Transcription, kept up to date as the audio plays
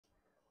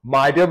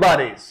My dear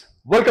buddies,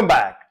 welcome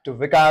back to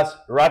Vikas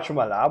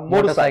Rachmala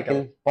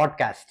Motorcycle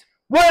Podcast.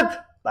 with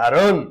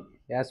Tarun.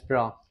 Yes,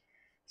 bro.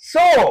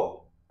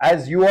 So,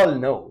 as you all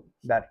know,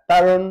 that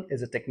Tarun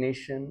is a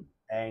technician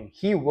and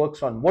he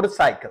works on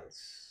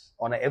motorcycles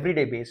on an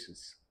everyday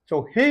basis.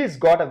 So, he's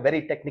got a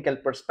very technical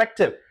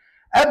perspective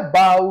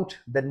about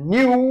the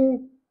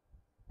new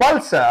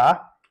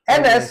Pulsar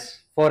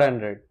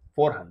NS400.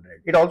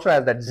 400. It also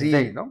has that Z,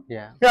 you know.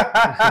 Yeah.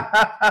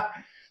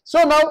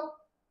 So now,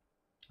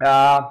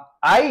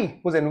 I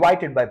was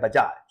invited by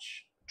Bajaj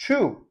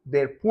to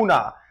their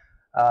Pune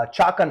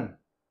Chakan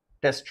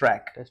test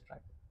track,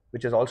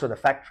 which is also the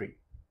factory.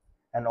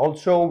 And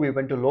also we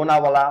went to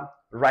Lonavala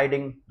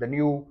riding the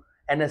new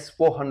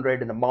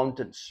NS400 in the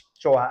mountains.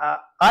 So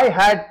I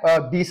had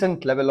a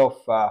decent level of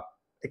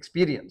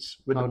experience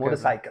with the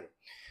motorcycle.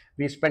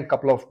 We spent a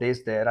couple of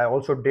days there. I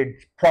also did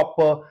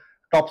proper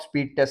top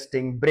speed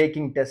testing,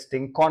 braking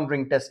testing,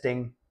 cornering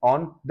testing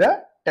on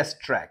the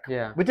test track,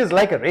 which is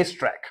like a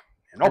racetrack.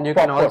 And you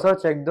can also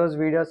check those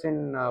videos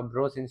in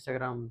bro's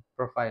Instagram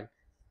profile.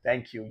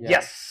 Thank you.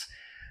 Yes.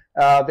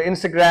 The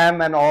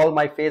Instagram and all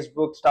my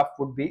Facebook stuff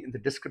would be in the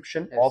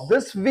description of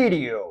this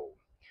video.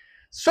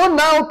 So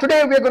now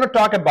today we are going to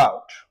talk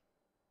about,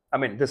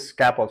 this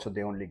cap also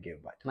they only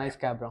gave, but nice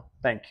cap, bro.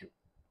 Thank you.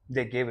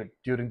 They gave it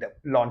during the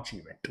launch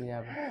event.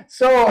 Yeah, bro.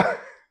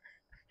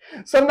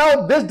 So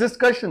now this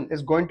discussion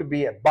is going to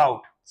be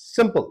about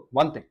simple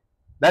one thing.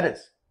 That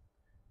is,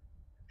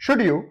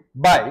 should you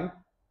buy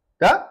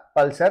the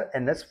Pulsar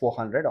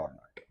NS400 or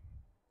not?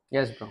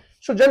 Yes, bro.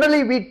 So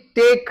generally we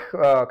take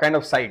kind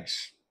of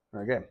sides.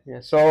 Okay.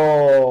 Yes.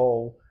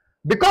 So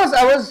because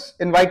I was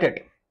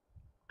invited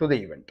to the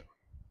event,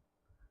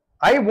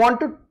 I want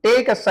to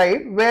take a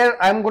side where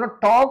I'm going to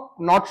talk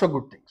not so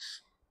good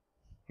things.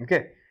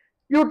 Okay.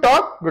 You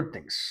talk good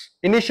things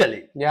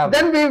initially. Yeah.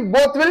 Then we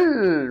both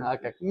will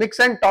mix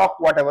and talk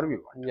whatever we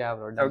want. Yeah,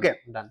 bro. Done. Okay.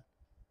 Done.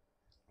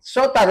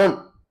 So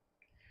Tarun,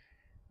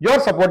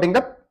 you're supporting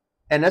the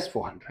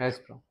NS400. Yes,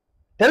 bro.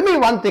 Tell me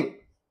one thing.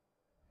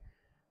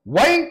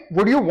 Why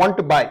would you want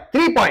to buy?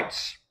 3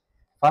 points.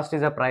 First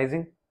is the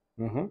pricing.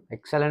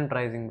 Excellent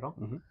pricing, bro.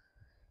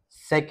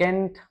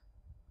 Second,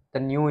 the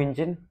new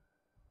engine.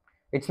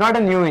 It's not a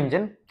new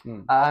engine.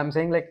 I'm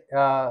saying like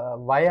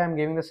why I'm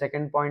giving the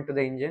second point to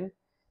the engine.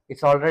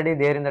 It's already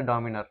there in the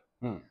Dominar.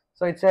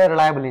 So it's a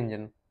reliable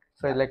engine.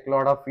 So like a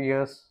lot of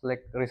years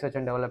like research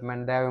and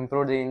development. They have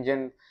improved the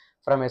engine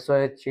from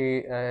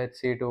SOHC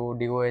to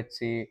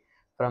DOHC,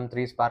 from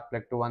 3 spark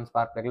plug to 1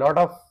 spark plug. Lot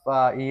of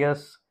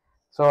years.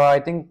 So I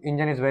think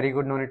engine is very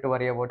good. No need to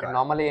worry about it.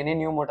 Normally any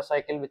new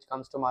motorcycle which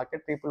comes to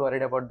market, people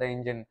worried about the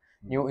engine,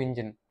 new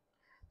engine.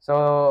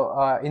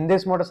 So in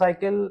this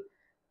motorcycle,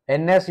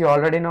 NS you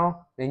already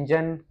know,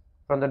 engine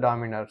from the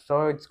Dominar.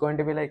 So it's going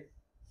to be like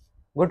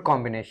good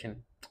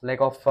combination,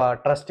 like of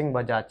trusting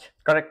Bajaj.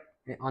 Correct.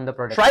 On the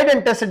product. Tried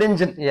and tested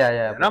engine.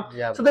 Yeah. You know?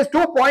 Yeah. So there's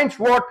 2 points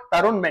what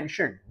Tarun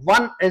mentioned.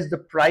 One is the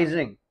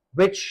pricing,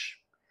 which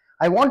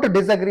I want to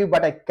disagree,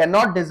 but I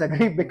cannot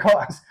disagree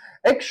because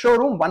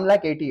ex-showroom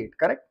 1,88,000,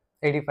 correct?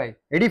 85.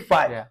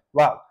 85. Yeah.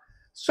 Wow.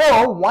 So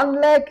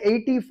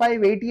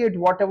 1,85,000, 88,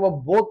 whatever,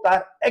 both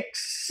are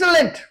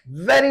excellent,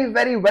 very,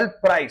 very well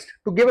priced.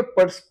 To give a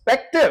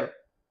perspective,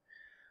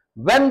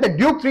 when the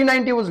Duke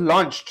 390 was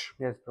launched,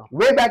 yes, bro,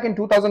 way back in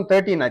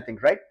 2013, I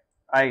think, right?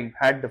 I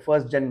had the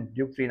first gen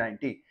Duke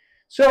 390.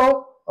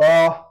 So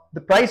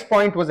the price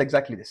point was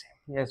exactly the same.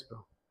 Yes,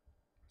 bro.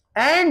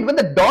 And when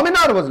the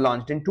Dominar was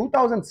launched in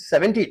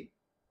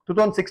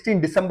 2016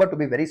 December to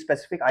be very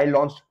specific, I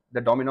launched the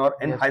Dominar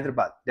in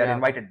Hyderabad. They had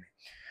invited me.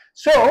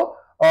 So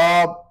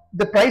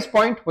the price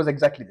point was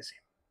exactly the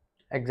same.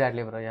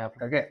 Exactly, bro. Yeah.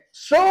 Bro. Okay.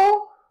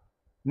 So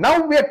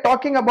now we are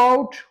talking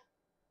about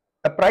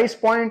a price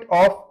point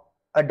of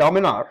a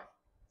Dominar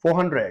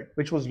 400,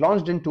 which was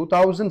launched in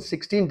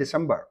 2016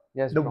 December.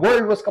 Yes, the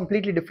world was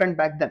completely different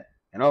back then.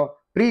 You know,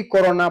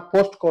 pre-corona,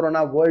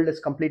 post-corona world is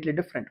completely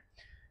different.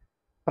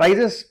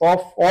 Prices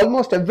of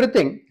almost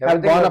everything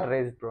have gone up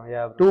raised, bro.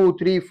 Yeah, bro. 2,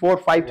 3, 4,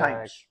 5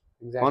 times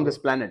on this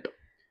planet.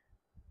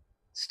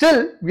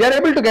 Still, we are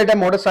able to get a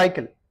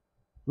motorcycle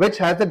which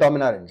has the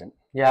Dominar engine.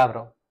 Yeah,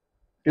 bro.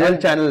 Dual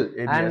channel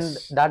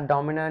ABS. And that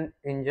Dominar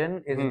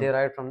engine is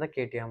derived from the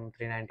KTM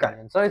 390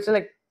 engine. So it's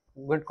like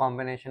good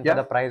combination for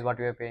the price what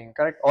we are paying.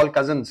 Correct. All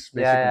cousins,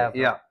 basically.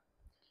 Yeah.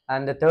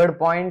 And the third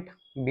point,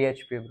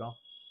 BHP, bro.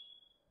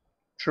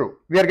 True.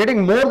 We are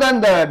getting more than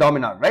the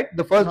Dominar, right?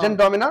 The first gen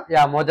Dominar?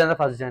 Yeah, more than the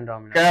first gen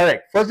Dominar.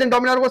 Correct. First gen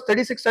Dominar was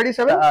 36,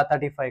 37?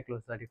 35,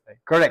 close 35.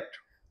 Correct.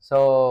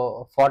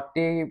 So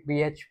 40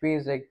 BHP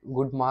is like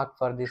good mark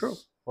for this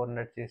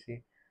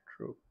 400cc.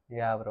 True.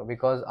 Yeah, bro.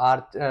 Because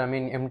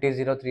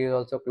MT-03 is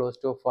also close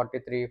to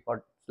 43,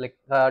 40, like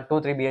 2-3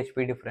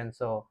 BHP difference.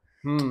 So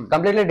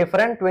completely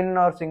different, twin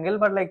or single,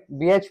 but like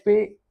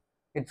BHP,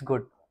 it's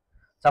good.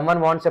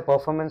 Someone wants a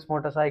performance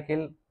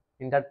motorcycle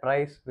in that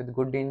price with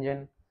good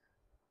engine,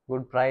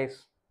 good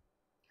price.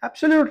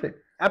 Absolutely.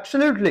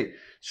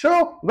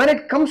 So when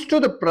it comes to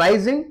the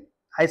pricing,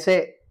 I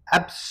say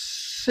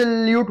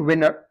absolute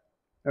winner.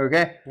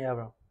 Okay. Yeah,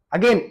 bro.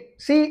 Again,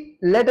 see,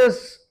 let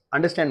us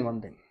understand one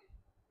thing.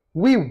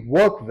 We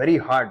work very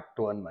hard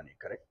to earn money,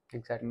 correct?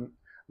 Exactly.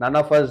 None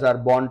of us are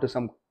born to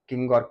some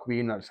king or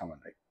queen or someone,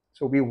 right?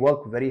 So we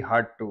work very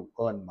hard to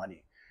earn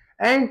money.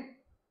 And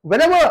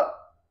whenever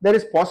there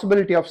is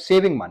possibility of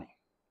saving money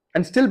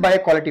and still buy a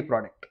quality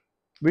product,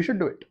 we should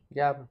do it.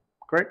 Yeah.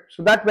 Correct?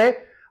 So that way,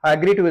 I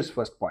agree to his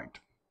first point.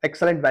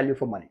 Excellent value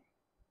for money.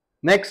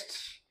 Next.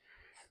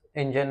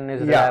 Engine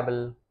is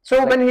reliable. So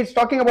like, when he's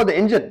talking about the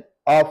engine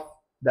of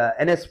the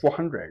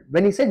NS400,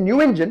 when he said new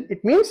engine,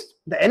 it means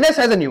the NS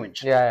has a new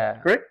engine. Yeah.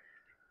 Correct?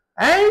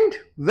 And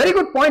very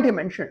good point he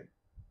mentioned.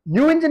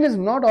 New engine is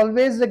not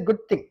always a good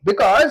thing,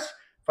 because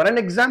for an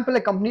example,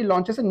 a company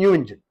launches a new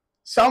engine.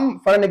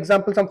 For an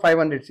example, some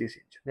 500cc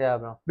engine. Yeah,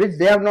 bro. Which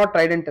they have not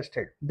tried and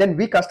tested. Then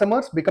we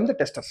customers become the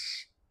testers.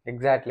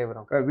 Exactly,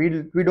 bro.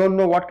 We don't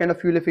know what kind of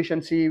fuel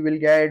efficiency we'll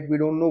get. We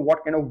don't know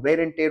what kind of wear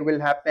and tear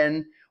will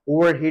happen.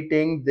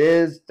 Overheating,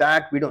 this,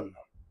 that, we don't know.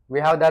 We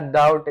have that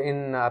doubt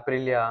in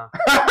Aprilia.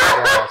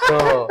 Yeah,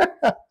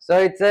 so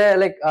it's a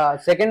like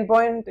second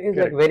point is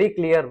Correct. like very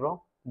clear,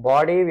 bro.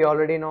 Body we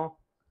already know.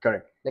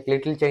 Correct. Like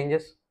little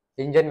changes.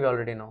 Engine we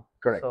already know.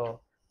 Correct. So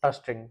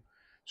trusting.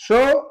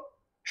 So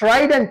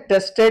tried and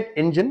tested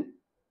engine.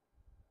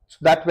 So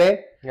that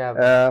way,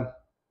 yeah.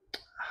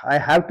 I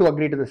have to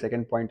agree to the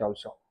second point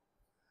also.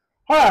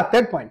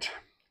 Third point.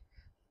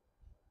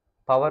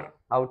 Power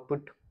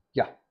output.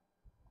 Yeah.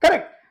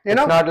 Correct. You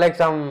know, it's not like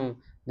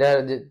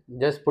they're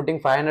just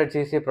putting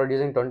 500cc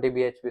producing 20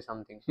 bhp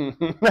something.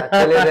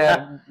 Actually,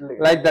 they're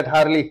like that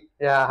Harley.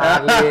 Yeah,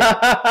 Harley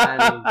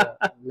and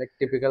like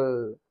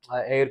typical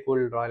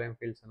air-cooled Royal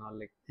Enfields and all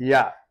like.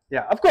 Yeah.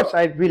 Of course,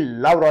 we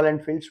love Royal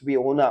Enfields. We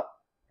own a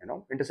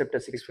Interceptor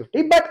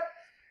 650, but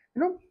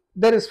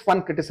there is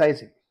fun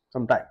criticizing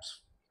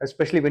sometimes,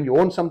 especially when you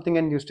own something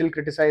and you still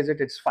criticize it.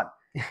 It's fun.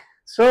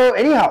 So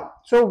anyhow,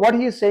 so what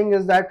he is saying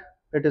is that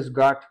it has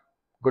got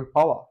good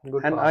power,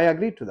 and I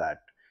agree to that.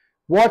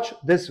 Watch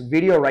this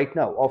video right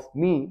now of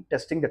me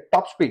testing the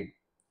top speed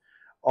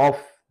of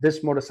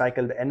this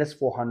motorcycle, the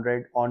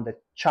NS400, on the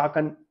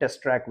Chakan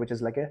test track, which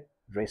is like a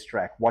race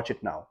track. Watch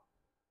it now.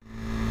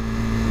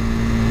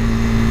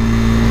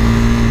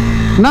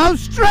 Now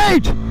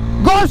straight!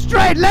 Go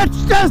straight!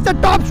 Let's test the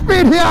top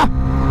speed here!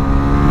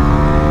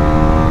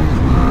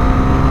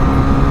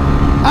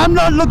 I'm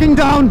not looking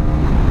down.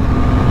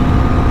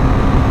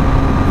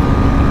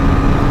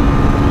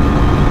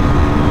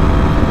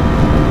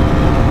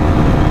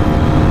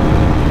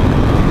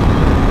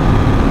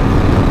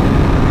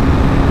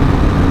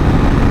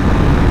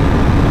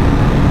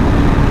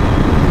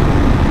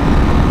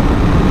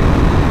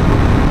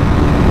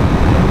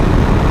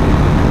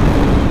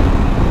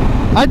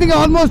 I think I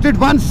almost did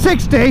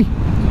 160.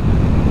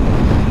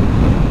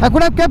 I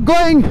could have kept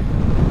going,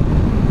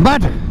 but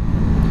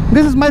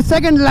this is my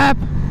second lap,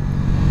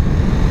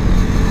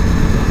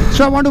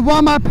 so I want to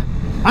warm up,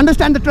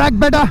 understand the track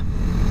better.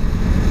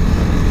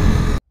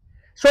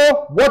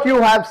 So what you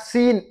have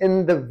seen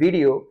in the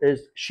video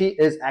is she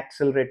is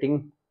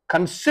accelerating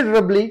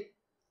considerably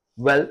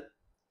well,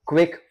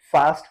 quick,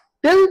 fast,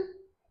 till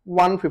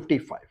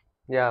 155.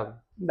 Yeah,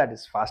 that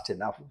is fast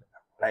enough.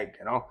 Like,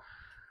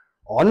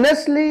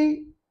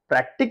 honestly,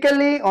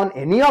 practically on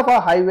any of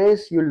our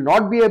highways, you will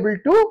not be able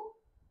to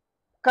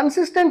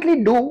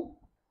consistently do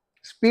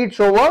speeds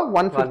over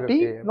 150,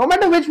 yeah. no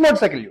matter which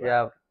motorcycle you have.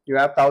 Yeah. You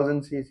have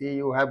 1000cc,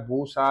 you have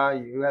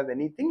Pulsar, you have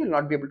anything, you will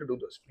not be able to do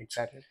those speeds.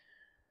 Exactly.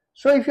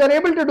 So if you are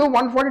able to do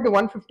 140 to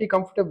 150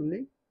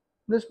 comfortably,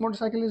 this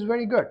motorcycle is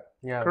very good.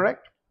 Yeah.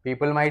 Correct?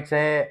 People might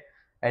say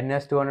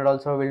NS200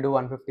 also will do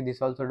 150,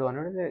 this also do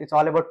 100. It's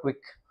all about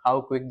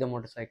how quick the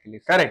motorcycle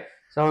is. Correct.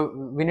 So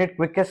we need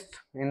quickest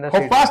in the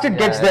how fast it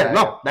gets there.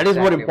 No, that is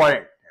more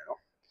important.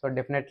 So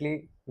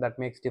definitely that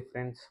makes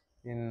difference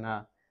in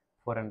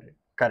 400.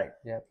 Correct.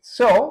 Yeah.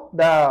 So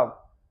the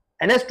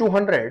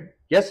NS200,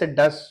 yes, it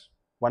does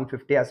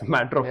 150 as a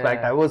matter of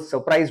fact. I was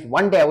surprised.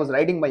 One day I was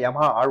riding my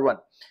Yamaha R1.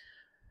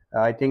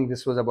 I think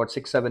this was about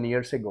 6-7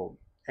 years ago.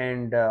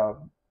 And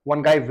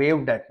one guy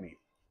waved at me.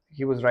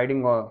 He was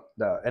riding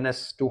the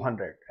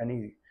NS200 and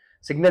he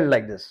signaled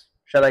like this,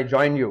 "Shall I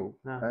join you?"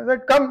 I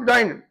said, "Come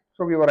join."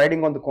 So we were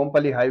riding on the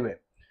Kompally highway.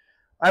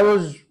 I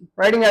was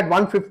riding at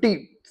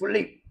 150,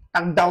 fully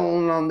tucked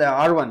down on the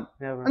R1.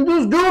 And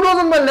this dude was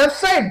on my left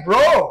side,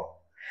 bro.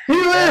 He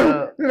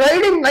was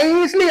riding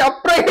nicely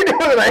upright,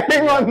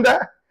 riding on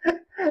the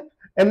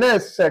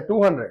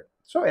NS200.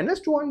 So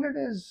NS200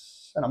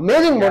 is an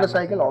amazing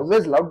motorcycle.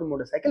 Always loved the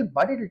motorcycle,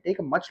 but it will take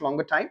a much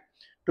longer time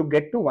to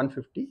get to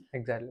 150.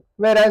 Exactly.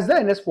 Whereas the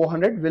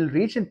NS400 will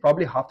reach in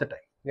probably half the time.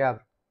 Yeah.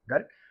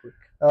 Got it?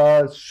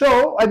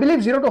 So I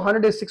believe 0 to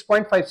 100 is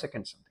 6.5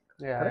 seconds.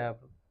 Yeah.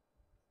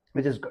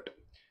 Which is good.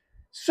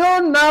 So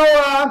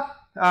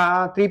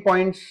now 3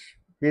 points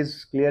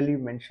is clearly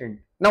mentioned.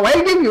 Now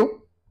I'll give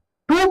you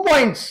 2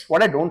 points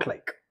what I don't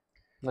like.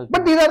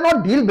 But these are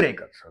not deal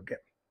breakers.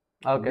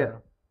 Okay.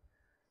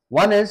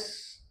 One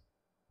is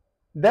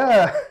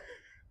the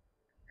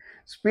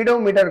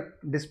speedometer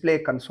display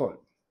console.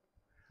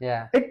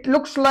 Yeah. It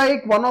looks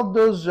like one of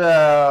those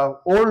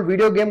old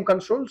video game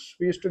consoles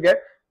we used to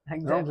get.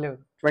 Exactly.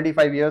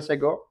 25 years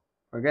ago.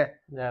 Okay.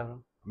 Yeah,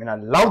 bro. I mean, I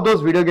love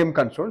those video game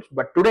consoles,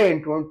 but today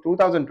in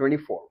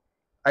 2024,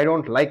 I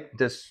don't like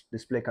this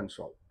display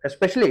console,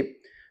 especially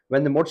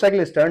when the motorcycle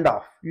is turned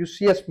off. You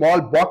see a small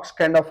box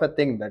kind of a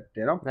thing that,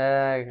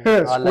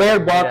 square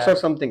box or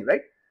something, right?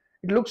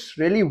 It looks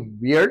really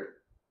weird,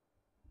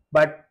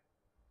 but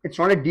it's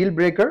not a deal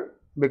breaker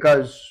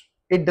because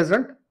it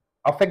doesn't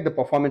affect the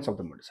performance of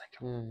the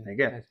motorcycle.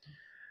 Again,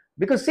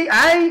 because see,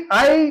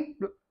 I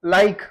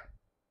like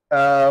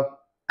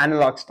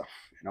analog stuff.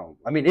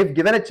 I mean, if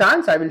given a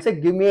chance, I will say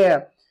give me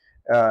a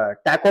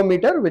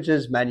tachometer which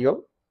is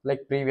manual,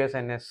 like previous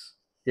NS.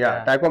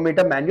 Yeah,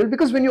 tachometer manual,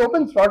 because when you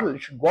open throttle,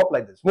 it should go up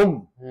like this,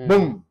 boom,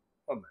 boom.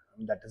 Oh,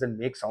 that doesn't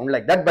make sound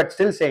like that, but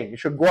still saying it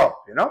should go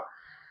up,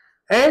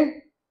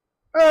 And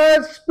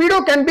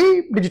speedo can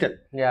be digital.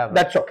 Yeah, bro.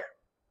 That's okay.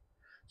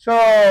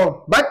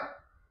 So, but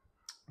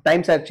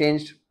times have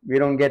changed. We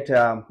don't get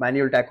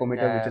manual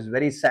tachometer, which is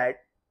very sad.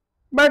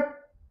 But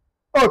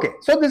okay,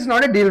 so this is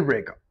not a deal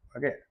breaker.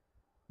 Okay.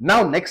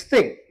 Now, next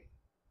thing.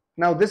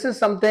 Now, this is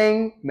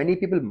something many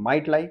people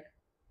might like,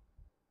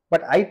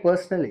 but I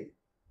personally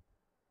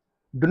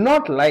do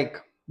not like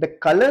the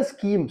color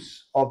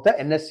schemes of the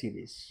NS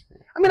series.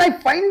 I mean, I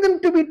find them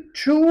to be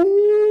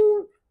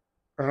too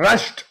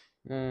rushed,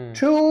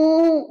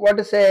 too,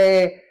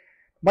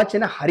 much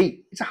in a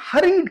hurry. It's a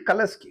hurried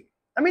color scheme.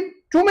 I mean,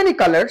 too many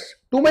colors,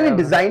 too many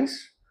designs.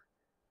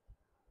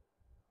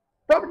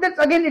 That's,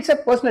 again, it's a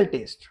personal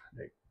taste.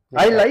 Right?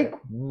 I like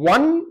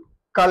one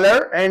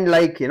color, and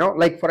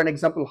like for an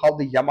example, how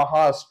the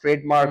Yamaha's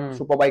trademark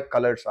superbike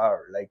colors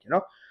are, like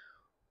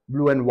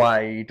blue and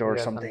white or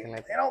something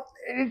like that.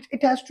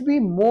 It has to be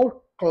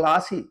more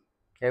classy.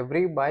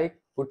 Every bike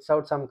puts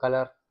out some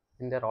color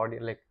in their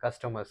audio, like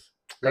customers.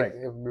 Like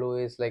if blue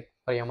is like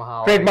for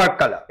Yamaha, trademark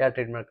color. Yeah,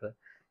 trademark color.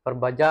 For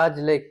Bajaj,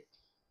 like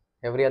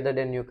every other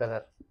day new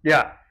color.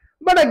 Yeah,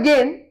 but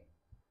again,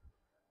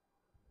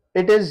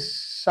 it is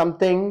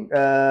something.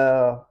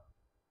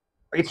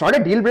 It's not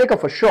a deal breaker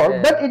for sure,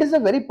 but it is a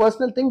very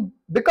personal thing,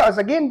 because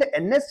again, the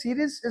NS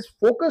series is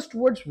focused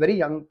towards very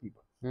young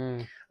people.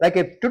 Like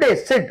if today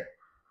Sid,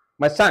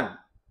 my son,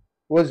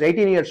 was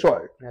 18 years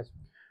old,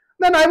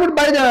 then I would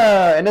buy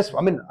the NS.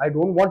 I mean, I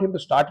don't want him to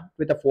start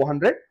with a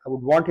 400. I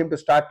would want him to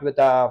start with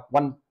a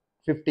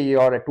 150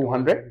 or a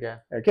 200.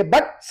 Okay,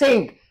 but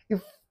saying,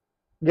 if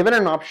given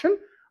an option,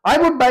 I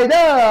would buy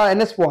the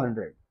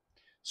NS400.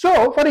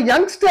 So for a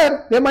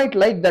youngster, they might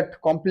like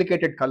that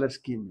complicated color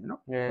scheme,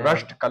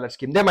 rushed color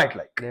scheme. They might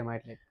like.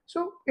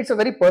 So it's a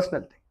very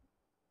personal thing.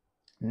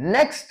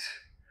 Next,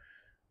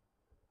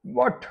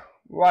 what?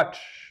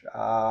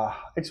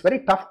 It's very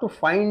tough to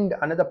find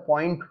another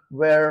point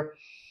where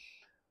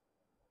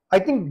I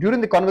think during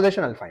the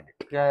conversation I'll find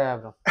it. Yeah,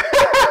 bro.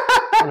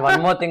 And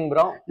one more thing,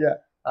 bro. Yeah.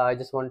 I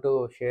just want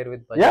to share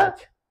with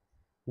Bajaj.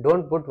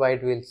 Don't put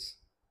white wheels.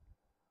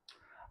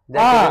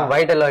 They're putting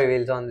white alloy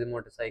wheels on the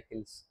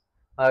motorcycles.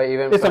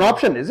 Even it's an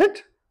option, is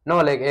it?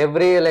 No, like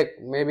every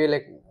maybe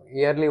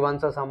yearly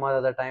once or some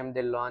other time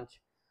they'll launch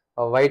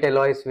white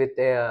alloys with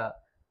a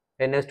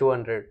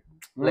NS200.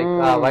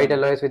 White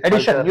alloys with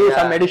edition. Pulsar.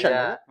 Some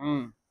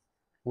edition.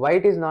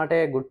 White is not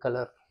a good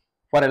color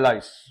for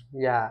alloys.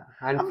 Yeah,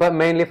 and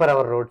mainly for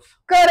our roads.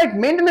 Correct.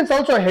 Maintenance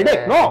also a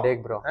headache. No,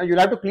 headache, bro. You'll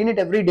have to clean it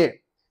every day.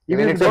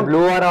 Even if it's a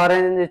blue or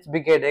orange, it's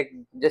big headache.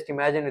 Just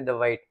imagine with the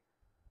white.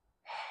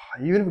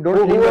 Even if you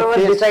don't clean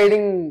whoever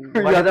deciding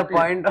what is the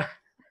point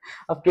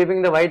of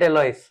keeping the white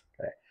alloys.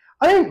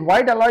 I mean,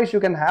 white alloys you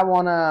can have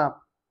on a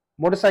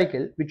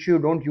motorcycle which you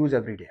don't use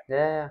every day.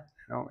 Yeah.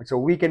 It's a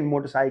weekend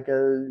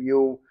motorcycle.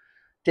 You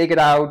take it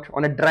out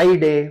on a dry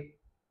day,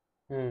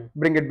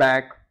 bring it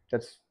back.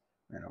 That's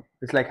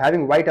it's like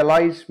having white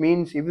alloys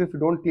means even if you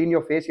don't clean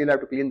your face, you'll have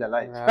to clean the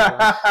alloys.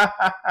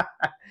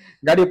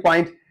 Got your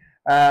point.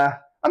 I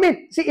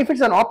mean, see, if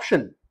it's an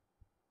option,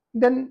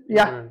 then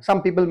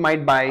some people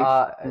might buy.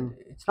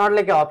 It's not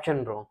like an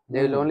option, bro.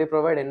 They will only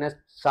provide NS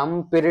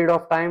some period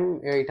of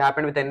time. It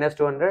happened with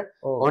NS200.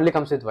 Only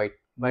comes with white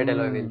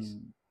alloy wheels.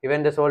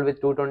 Even they sold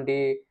with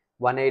 220,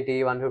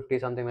 180, 150,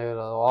 something like that.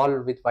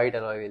 All with white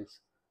alloy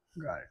wheels.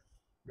 Got it.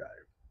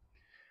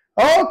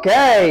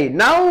 Okay,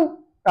 now.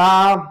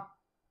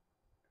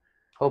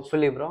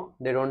 Hopefully, bro,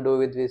 they don't do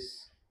with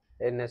this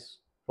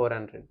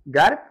NS400.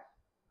 Got it.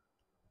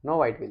 No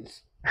white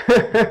wheels.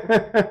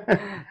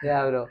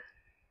 Yeah, bro.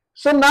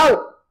 So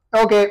now,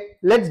 okay,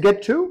 let's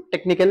get to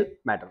technical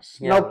matters.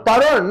 Yeah, now, bro.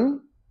 Tarun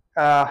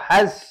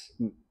has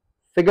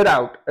figured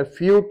out a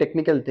few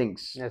technical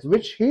things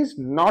which he's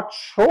not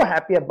so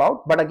happy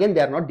about, but again,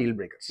 they are not deal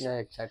breakers. Yeah,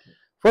 exactly.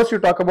 First, you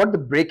talk about the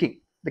braking,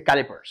 the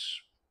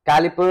calipers.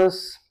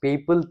 Calipers,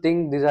 people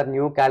think these are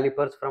new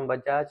calipers from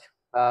Bajaj,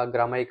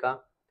 Gramaika,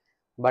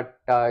 but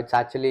it's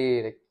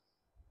actually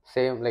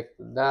same, like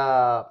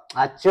the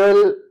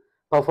actual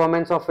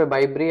performance of a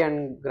Bibri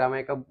and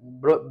Gramaika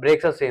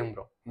brakes are same,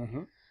 bro.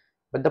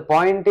 But the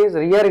point is,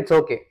 rear it's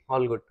okay,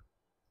 all good.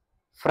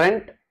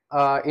 Front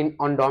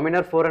on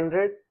Dominar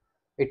 400,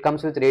 It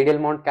comes with radial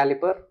mount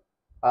caliper,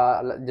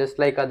 just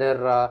like other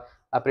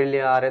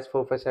Aprilia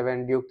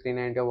RS457, Duke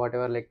 390 or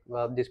whatever, like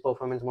these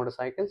performance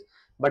motorcycles.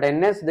 But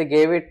NS, they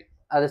gave it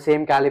the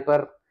same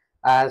caliper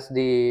as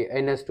the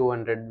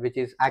NS200, which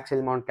is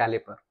axial mount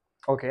caliper.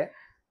 Okay.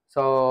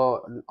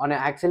 So on an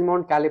axial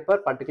mount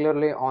caliper,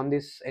 particularly on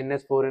this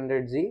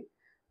NS400Z,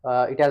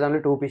 it has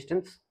only 2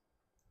 pistons.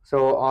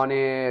 So on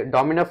a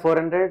Dominar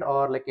 400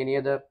 or like any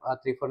other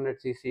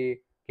 300cc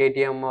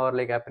KTM or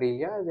like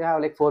Aprilia, they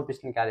have like 4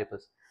 piston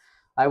calipers.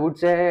 I would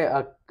say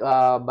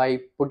by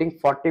putting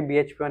 40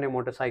 bhp on a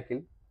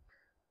motorcycle,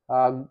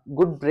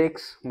 good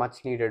brakes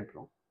much needed,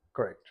 bro.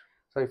 Correct.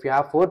 So if you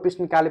have 4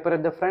 piston caliper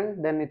at the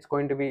front, then it's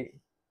going to be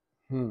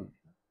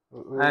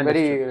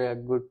very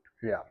good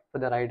for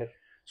the rider.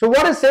 So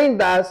what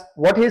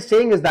he's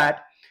saying is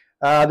that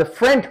the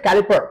front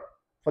caliper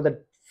for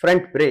the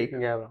front brake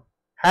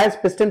has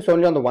pistons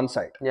only on the one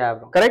side. Yeah,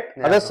 bro. Correct?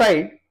 Yeah, Other bro.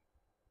 side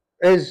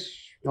is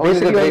Only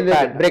the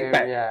basically brake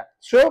pad. Yeah.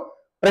 So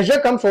pressure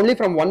comes only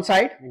from one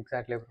side.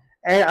 Exactly, bro.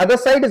 And other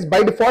side is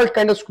by default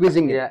kind of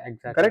squeezing it. Yeah,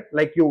 exactly. Correct?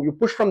 Like you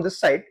push from this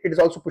side, it is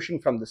also pushing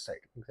from this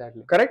side.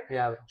 Exactly. Correct?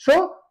 Yeah, bro.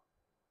 So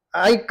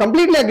I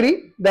completely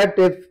agree that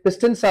if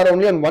pistons are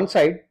only on one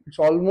side, it's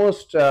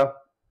almost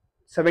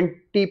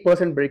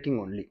 70% braking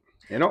only,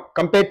 you know,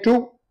 compared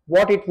to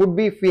what it would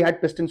be if we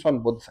had pistons on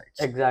both sides.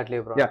 Exactly,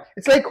 bro. Yeah,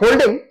 it's like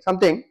holding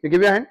something. You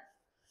give your hand.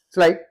 It's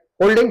like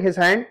holding his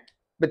hand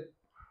with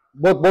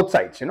both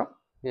sides, you know.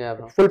 Yeah,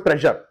 bro. Full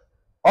pressure.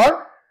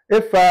 Or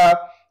if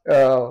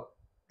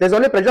there's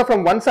only pressure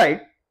from one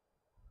side.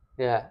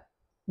 Yeah.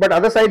 But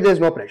other side there is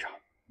no pressure.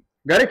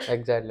 Got it?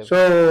 Exactly.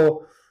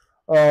 So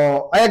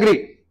I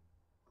agree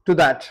to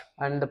that.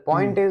 And the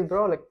point is,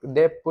 bro, like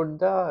they put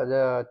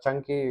the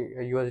chunky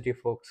USD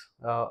forks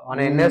on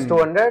a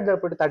NS200. They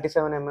put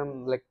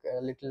 37mm like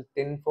little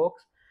thin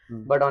forks,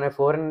 but on a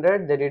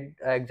 400 they did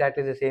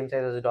exactly the same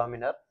size as a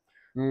Dominar.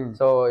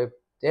 So if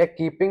they're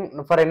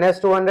keeping for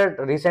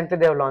NS200, recently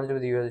they have launched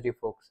with the USD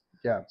forks.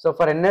 Yeah. So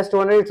for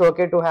NS200, it's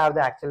okay to have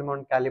the axial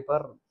mount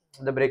caliper.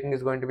 The braking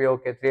is going to be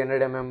okay,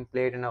 300mm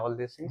plate and all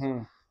these things.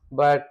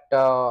 But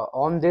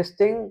on this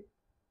thing,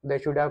 they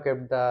should have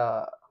kept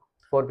the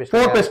 4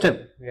 piston. 4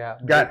 piston. Yeah.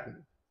 Got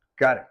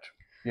it.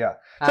 Yeah.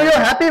 So you're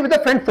happy with the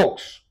front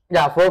forks?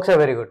 Yeah, forks are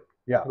very good.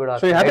 Yeah. Good.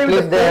 So you're happy at with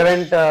least the they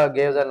forks? haven't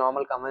gave the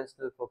normal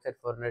conventional forks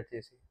at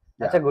 400cc.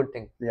 That's a good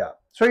thing. Yeah.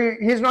 So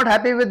he's not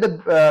happy with the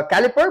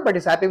caliper, but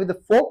he's happy with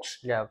the forks.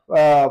 Yeah.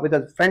 With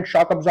the front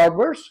shock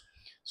absorbers.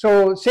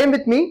 So same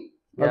with me.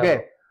 Yeah.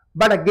 Okay.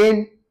 But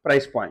again,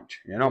 price point.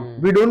 You know,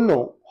 we don't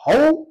know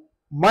how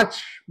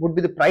much would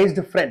be the price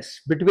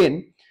difference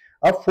between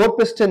a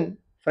 4-piston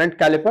front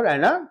caliper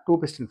and a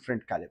 2-piston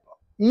front caliper.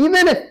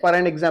 Even if, for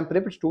an example,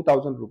 if it's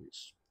 2,000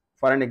 rupees,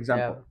 for an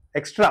example,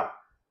 extra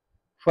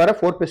for a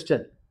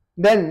 4-piston,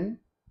 then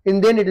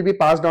it will be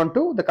passed on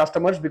to the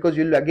customers, because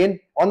you'll again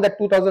on that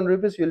 2,000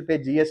 rupees you'll pay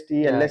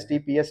GST,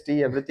 LST, PST,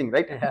 everything,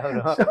 right?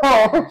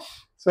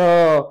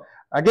 So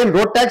again,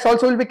 road tax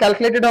also will be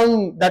calculated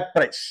on that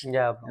price.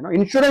 Yeah. You know,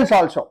 insurance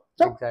also.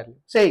 So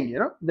saying, you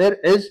know, there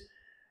is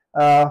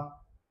a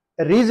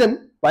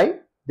reason why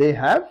they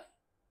have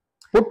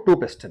put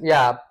 2-piston.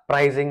 Yeah,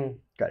 pricing.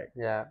 Correct.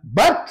 Yeah.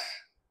 But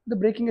the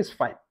braking is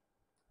fine.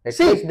 At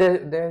least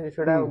they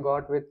should have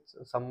got with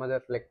some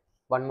other, like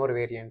one more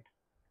variant.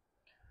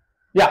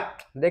 Yeah.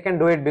 They can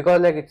do it,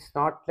 because like it's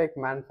not like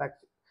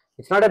manufactured.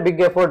 It's not a big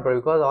effort, bro,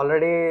 because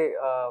already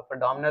for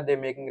Dominar they're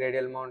making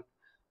radial mount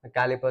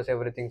calipers,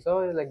 everything.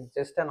 So like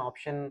just an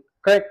option.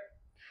 Correct.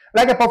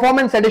 Like a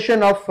performance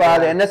edition of the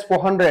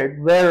NS400,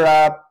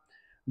 where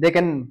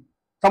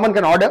someone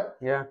can order,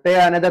 pay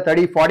another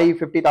 30, 40,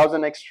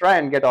 50,000 extra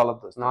and get all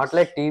of those. Not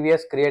like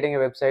TVS creating a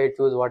website,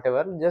 choose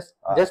whatever. Just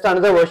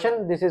another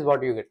version. This is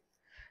what you get.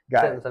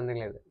 Got it. Something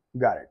like that.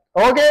 Got it.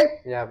 Okay.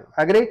 Yeah.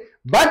 Agree.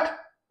 But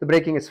the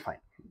braking is fine.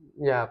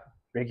 Yeah.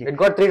 Braking. It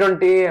got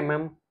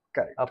 320mm.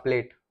 Correct. A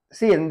plate.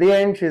 See, in the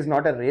end, she is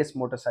not a race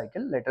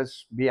motorcycle. Let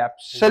us be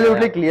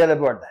absolutely clear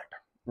about that.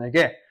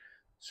 Okay.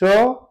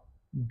 So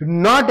do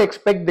not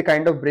expect the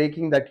kind of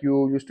braking that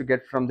you used to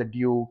get from the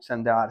Dukes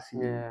and the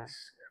RCs. Yeah.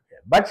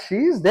 But she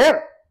is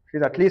there.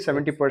 She's at least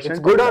 70%. It's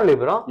good only,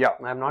 bro. Yeah.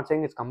 I'm not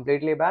saying it's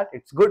completely bad.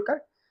 It's good.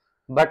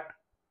 But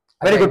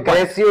very good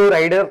aggressive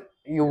rider,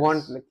 you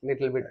want like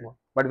little bit more.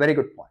 But very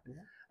good point.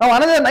 Now,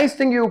 another nice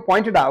thing you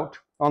pointed out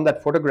on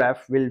that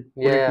photograph, we'll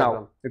put it now.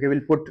 Bro. Okay,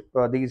 we'll put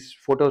these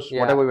photos,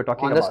 whatever we're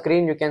talking about. On the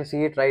screen, you can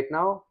see it right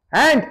now.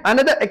 And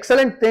another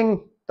excellent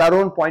thing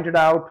Tarun pointed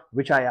out,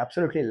 which I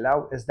absolutely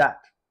love, is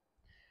that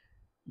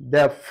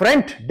the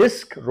front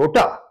disc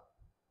rotor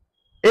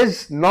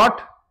is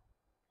not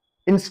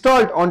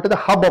installed onto the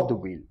hub of the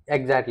wheel.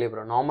 Exactly,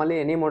 bro. Normally,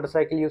 any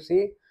motorcycle you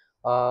see,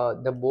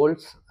 the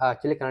bolts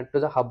actually connect to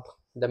the hub,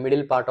 the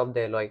middle part of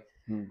the alloy.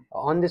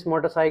 On this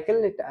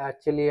motorcycle, it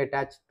actually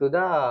attached to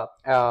the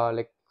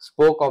like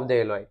spoke of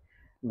the alloy,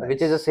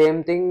 which is the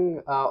same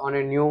thing on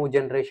a new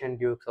generation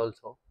Dukes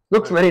also.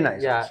 Looks very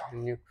nice. Yeah,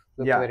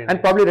 very nice.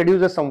 Probably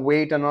reduces some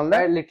weight and all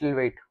that. A little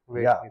weight.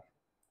 Yeah.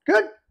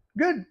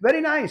 Good.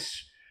 Very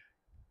nice.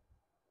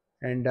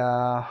 And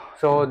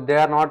So they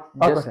are not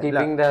just okay,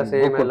 keeping yeah. the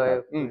same Good,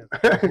 alloy.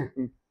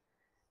 good.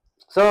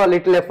 So a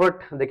little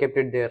effort they kept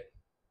it there.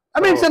 I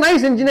mean, it's a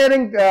nice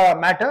engineering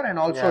matter, and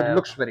also Yeah, it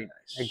looks very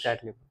nice.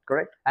 Exactly.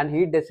 Correct. And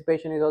heat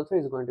dissipation is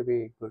also going to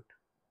be good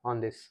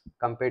on this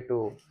compared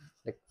to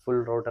like full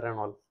rotor and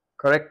all.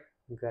 Correct.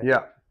 Exactly.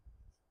 Yeah.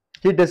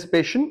 Heat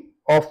dissipation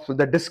of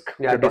the disc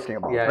you're talking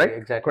about, yeah, right?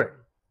 Exactly. Correct.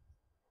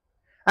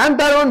 And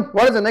Tarun,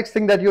 what is the next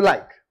thing that you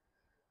like?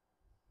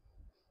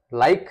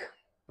 Like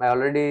I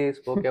already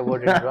spoke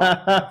about it,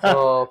 bro.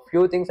 So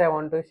few things I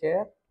want to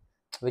share,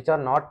 which are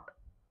not,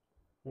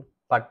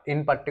 but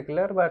in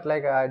particular, but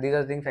like these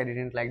are things I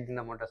didn't like in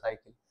the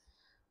motorcycle.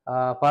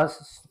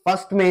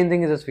 First main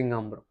thing is the swing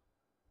arm,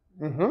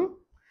 bro.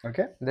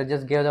 Okay. They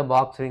just gave the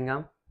box swing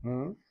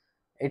arm.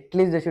 At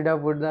least they should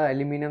have put the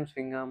aluminum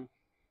swing arm,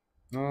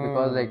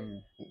 because like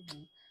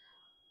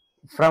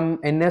from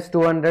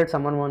NS400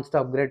 someone wants to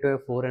upgrade to a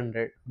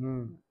 400.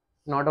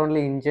 Not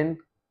only engine,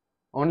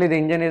 only the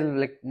engine is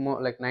like more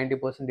like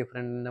 90%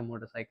 different in the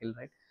motorcycle,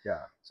 right? Yeah.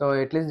 So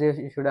at least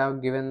they should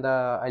have given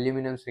the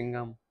aluminum swing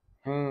arm.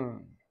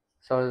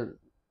 So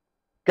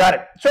got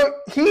it. So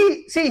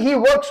he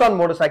works on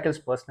motorcycles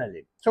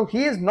personally. So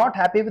he is not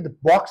happy with the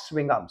box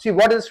swing arm. See,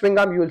 what is swing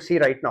arm? You will see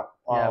right now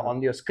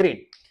on your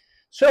screen.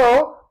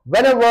 So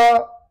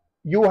whenever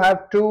you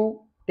have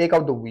to take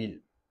out the wheel,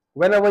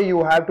 whenever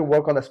you have to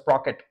work on the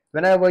sprocket,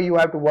 whenever you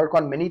have to work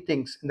on many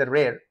things in the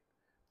rear,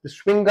 the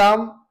swing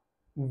arm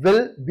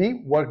will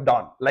be worked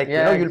on. Like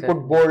you'll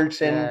put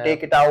bolts in,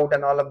 take it out,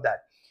 and all of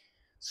that.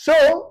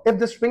 So if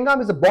the swing arm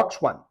is a box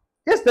one,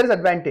 yes, there is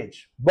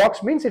advantage.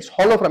 Box means it's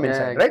hollow from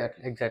inside, right?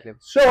 Exactly.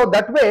 So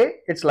that way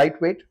it's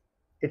lightweight,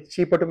 it's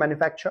cheaper to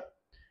manufacture.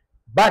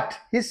 But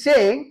he's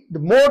saying the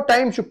more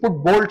times you put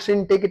bolts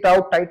in, take it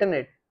out, tighten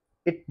it,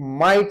 it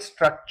might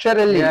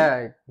structurally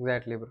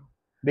bro,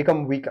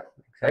 become weaker.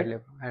 Exactly.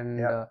 Right?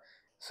 And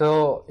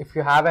so if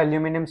you have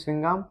aluminum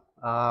swing arm,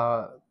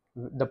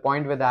 the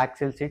point where the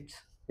axle sits,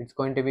 it's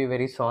going to be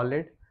very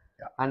solid.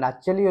 And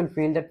actually you'll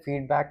feel that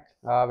feedback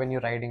when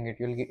you're riding it.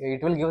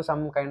 It will give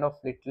some kind of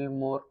little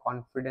more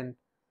confidence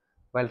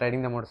while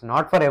riding the motorcycle.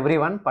 Not for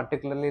everyone,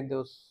 particularly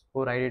those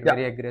who ride it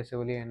very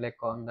aggressively and like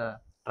on the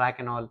track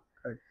and all.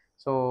 Right.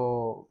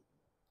 So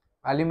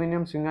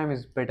aluminum swing arm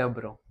is better,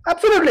 bro.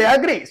 Absolutely, I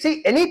agree.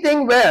 See,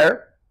 anything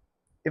where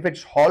if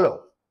it's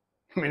hollow,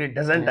 I mean, it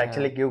doesn't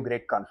actually give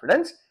great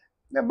confidence.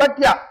 But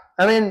yeah,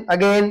 I mean,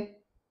 again,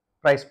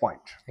 price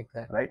point.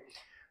 Exactly. Right.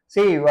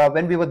 See,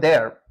 when we were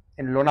there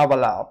in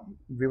Lonavala,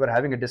 we were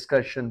having a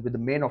discussion with the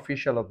main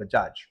official of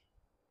Bajaj.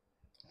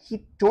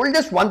 He told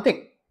us one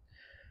thing.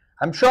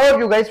 I'm sure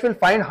you guys will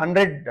find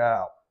 100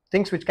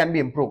 things which can be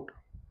improved.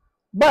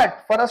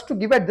 But for us to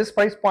give at this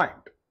price point,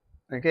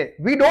 okay,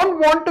 we don't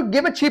want to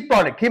give a cheap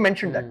product. He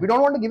mentioned that. We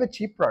don't want to give a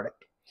cheap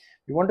product.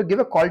 We want to give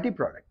a quality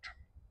product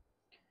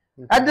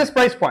at this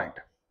price point.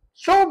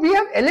 So we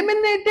have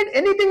eliminated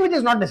anything which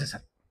is not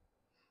necessary.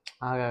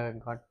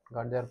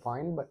 Got their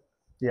point, but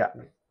yeah,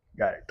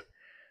 got it.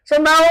 So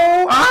now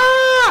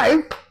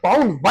I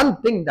found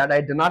one thing that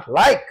I do not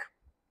like.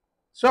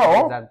 So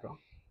what is that, bro?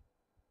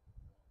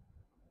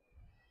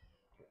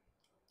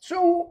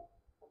 So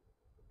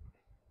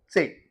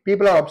see,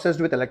 people are obsessed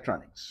with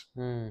electronics.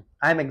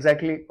 I'm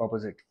exactly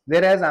opposite.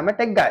 Whereas I'm a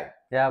tech guy.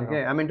 Yeah, bro.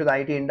 Okay, I'm into the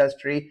IT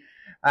industry.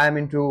 I'm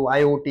into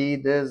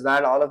IoT, this,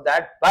 that, all of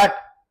that. But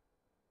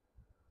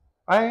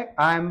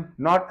I'm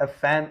not a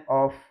fan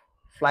of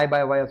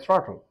fly-by-wire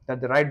throttle,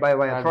 that the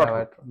ride-by-wire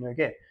throttle.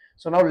 Okay.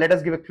 So now let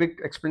us give a quick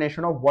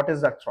explanation of what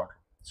is that throttle.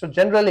 So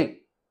generally,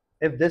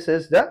 if this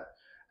is the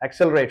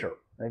accelerator,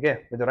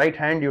 okay, with the right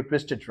hand you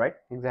twist it, right?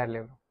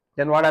 Exactly.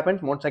 Then what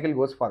happens? Motorcycle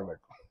goes forward.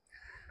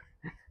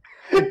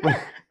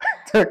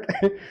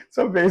 Okay.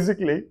 So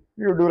basically,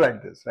 you do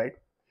like this, right?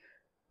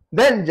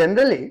 Then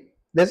generally,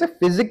 there's a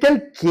physical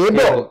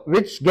cable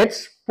which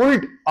gets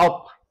pulled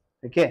up,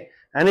 okay,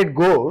 and it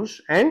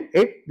goes and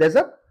there's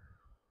a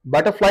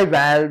butterfly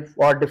valve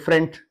or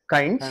different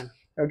kinds,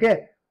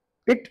 okay.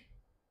 It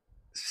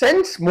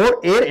sends more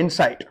air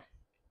inside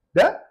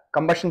the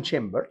combustion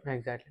chamber.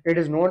 Exactly. It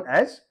is known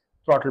as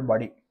throttle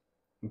body.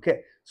 Okay.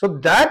 So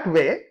that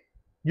way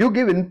you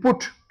give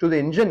input to the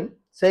engine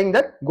saying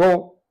that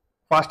go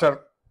faster,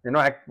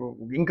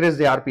 increase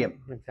the RPM.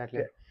 Exactly.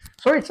 Okay.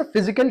 So it's a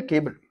physical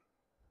cable.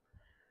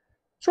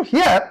 So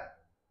here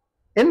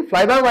in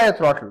fly-by-wire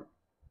throttle,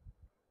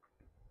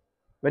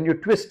 when you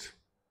twist,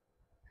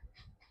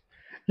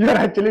 you are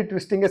actually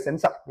twisting a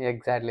sensor.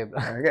 Exactly, bro.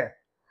 Okay.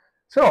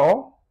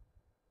 So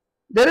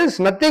there is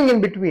nothing in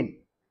between.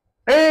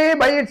 Hey,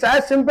 but it's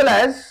as simple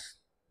as,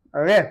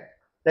 okay,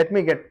 let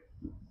me get.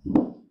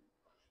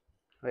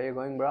 Where are you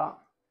going, bro?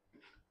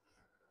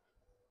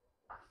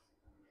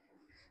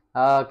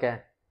 Okay.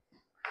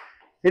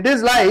 It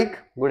is like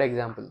good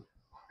example.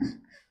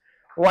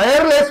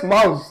 Wireless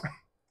mouse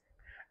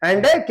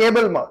and a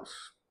cable mouse.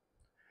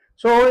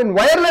 So in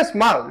wireless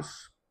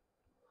mouse,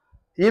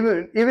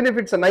 even if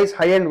it's a nice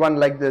high-end one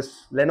like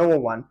this Lenovo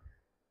one,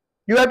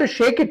 you have to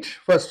shake it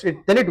first,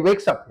 then it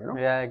wakes up,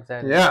 Yeah,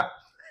 exactly. Yeah.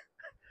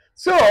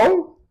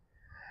 So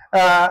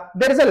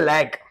there is a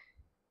lag.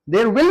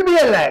 There will be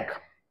a lag.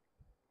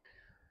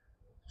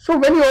 So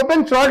when you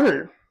open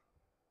throttle,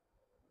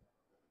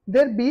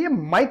 there be a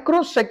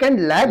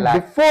microsecond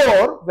lag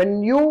before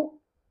when you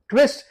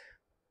twist.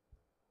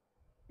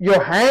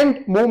 Your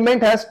hand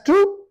movement has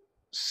to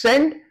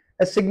send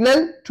a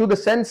signal to the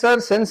sensor.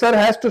 Sensor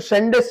has to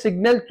send a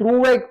signal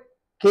through a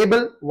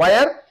cable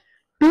wire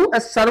to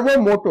a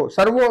servo motor.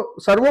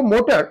 Servo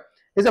motor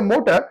is a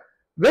motor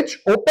which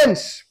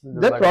opens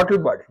the throttle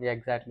body. Yeah,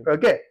 exactly.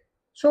 Okay.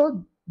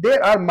 So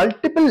there are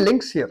multiple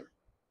links here.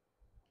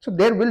 So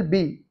there will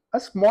be a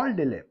small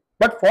delay.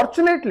 But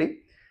fortunately,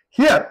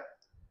 here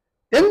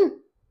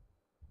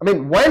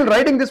while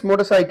riding this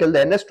motorcycle, the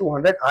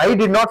NS200, I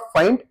did not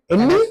find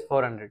any.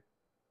 NS400.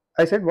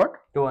 I said what?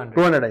 200.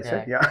 200 I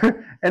said, yeah.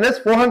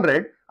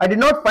 NS400, I did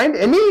not find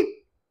any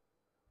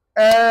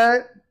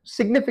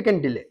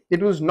significant delay.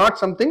 It was not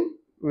something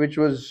which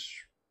was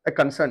a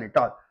concern at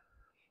all.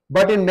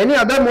 But in many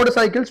other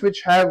motorcycles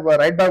which have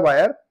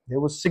ride-by-wire, there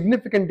was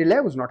significant delay.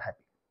 I was not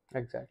happy.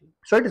 Exactly.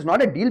 So it is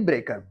not a deal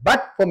breaker.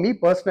 But for me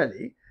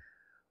personally,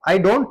 I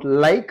don't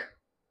like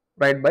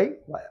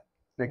ride-by-wire.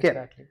 Okay.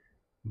 Exactly.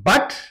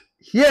 But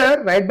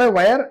here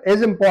ride-by-wire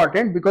is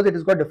important because it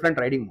has got different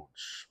riding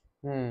modes.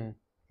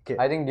 Okay.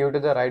 I think due to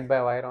the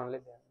ride-by-wire only,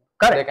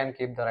 they can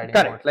keep the riding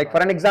Correct. modes. Like for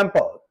an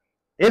example,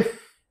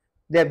 if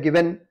they have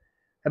given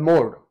a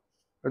mode,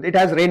 it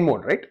has rain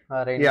mode, right?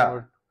 Rain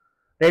mode.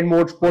 Rain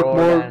mode, sport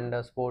mode.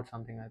 And sport,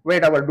 something like that.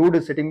 Wait, our dude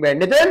is sitting by.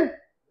 Nitin?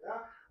 Yeah.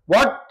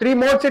 What 3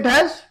 modes it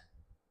has?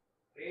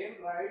 Rain,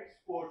 ride,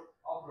 sport,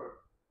 off-road.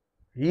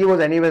 He was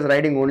anyways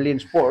riding only in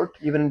sport,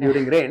 even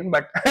during rain,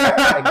 but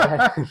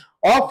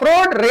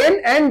off-road,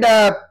 rain and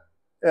Riding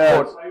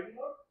mode,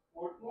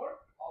 sport mode,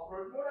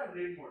 off-road mode and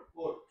rain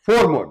mode.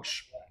 4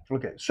 modes.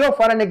 Okay. So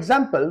for an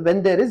example,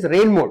 when there is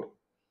rain mode,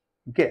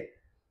 okay,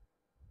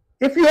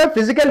 if you have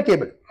physical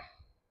cable,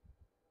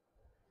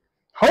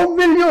 how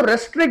will you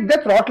restrict the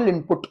throttle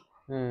input?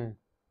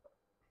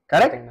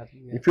 Correct?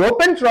 If you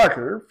open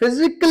throttle,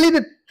 physically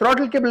the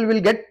throttle cable will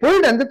get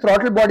pulled and the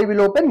throttle body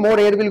will open, more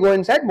air will go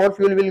inside, more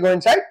fuel will go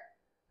inside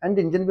and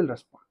the engine will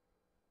respond.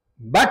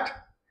 But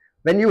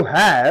when you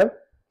have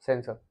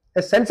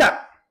a sensor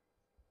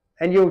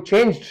and you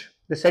changed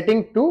the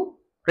setting to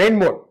rain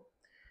mode,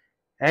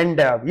 and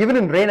even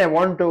in rain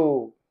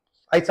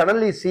I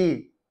suddenly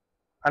see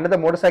another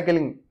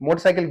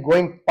motorcycle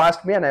going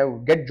past me and I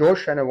get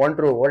Josh and I want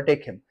to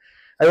overtake him.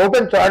 I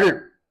open throttle,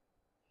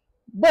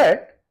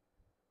 but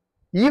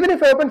even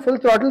if I open full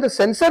throttle, the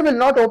sensor will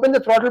not open the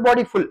throttle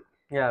body full.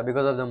 Yeah,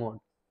 because of the mode.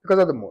 Because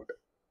of the mode.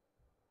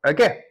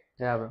 Okay.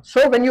 Yeah, bro.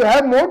 So when you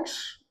have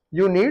modes,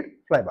 you need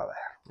fly-by-wire.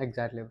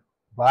 Exactly.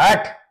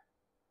 But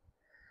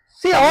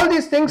see, all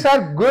these things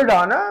are good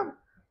on a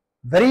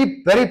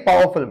very, very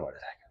powerful motorcycle.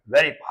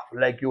 Very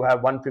powerful. Like you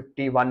have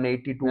 150,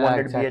 180,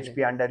 200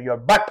 bhp under your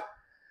butt.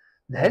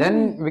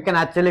 Then we can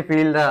actually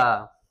feel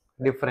the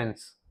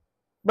difference.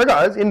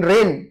 Because in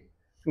rain,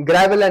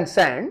 gravel and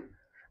sand,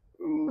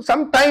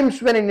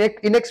 sometimes when an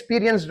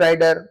inexperienced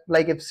rider,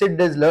 like if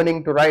Sid is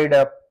learning to ride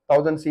a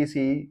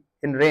 1000cc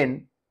in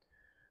rain,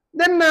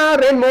 then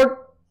rain mode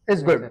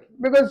is good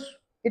because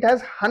it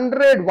has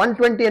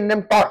 120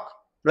 Nm torque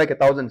like a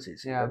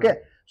 1000cc. Yeah, okay.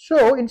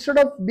 So instead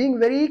of being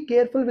very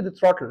careful with the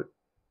throttle,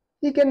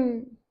 he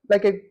can,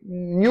 like a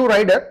new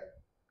rider,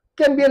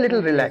 can be a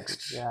little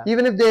relaxed. Yeah.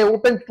 Even if they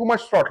open too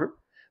much throttle,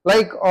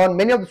 like on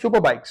many of the super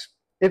bikes,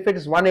 if it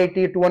is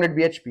 180, 200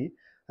 bhp,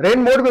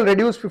 rain mode will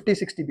reduce 50,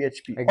 60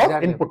 bhp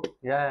of input.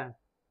 Yeah.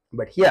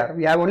 But here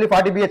we have only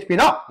 40 bhp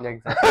now.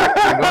 Exactly.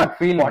 You don't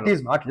feel 40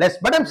 is not less,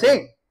 but I'm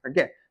saying,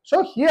 okay.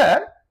 So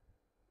here,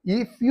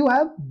 if you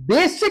have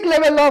basic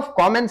level of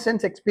common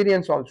sense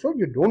experience also,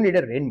 you don't need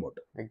a rain mode.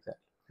 Exactly.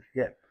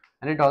 Yeah.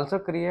 And it also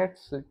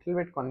creates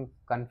little bit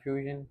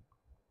confusion.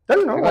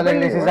 No, because like,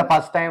 this is the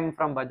first time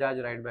from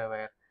Bajaj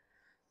ride-by-wire.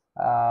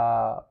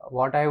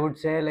 What I would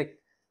say, like,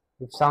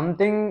 if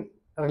something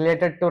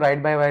related to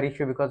ride-by-wire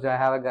issue, because I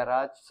have a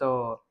garage,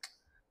 so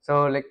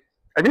like,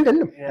 I didn't tell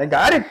him. Yeah. I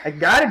got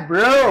it,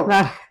 bro.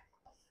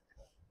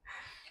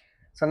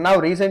 So now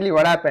recently,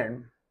 what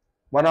happened?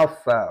 One of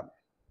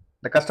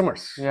the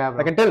customers. Yeah,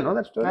 bro. I can tell, no,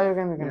 that story. Yeah, you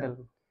can tell.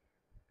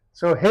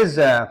 So his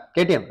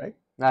KTM, right?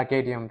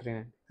 KTM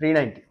 390.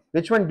 390.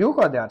 Which one, Duke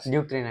or the RC?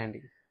 Duke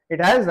 390.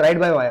 It has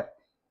ride-by-wire.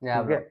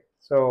 Yeah. Okay.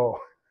 Bro.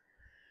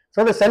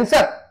 So the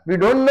sensor, we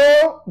don't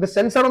know the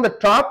sensor on the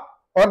top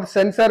or the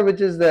sensor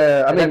which is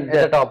the,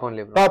 the top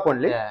only, bro. Top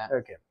only. Yeah.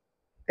 Okay.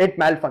 It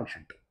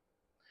malfunctioned.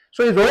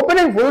 So it's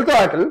opening full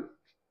throttle.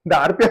 The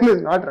RPM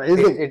is not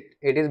rising.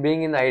 It is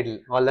being in the idle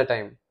all the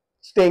time.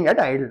 Staying at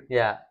idle.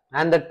 Yeah.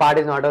 And that part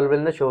is not available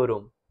in the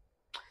showroom.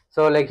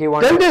 So like he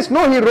wanted. Tell this,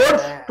 no, he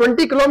rode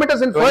 20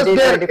 kilometers in 20,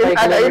 first gear at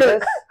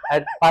idle.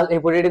 He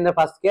put it in the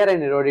first gear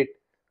and he rode it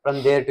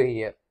from there to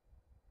here.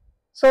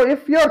 So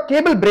if your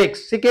cable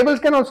breaks, see,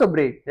 cables can also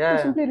break. Yeah.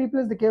 You simply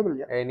replace the cable.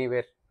 Yeah.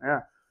 Anywhere. Yeah.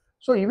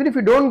 So even if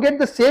you don't get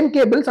the same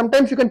cable,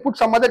 sometimes you can put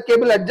some other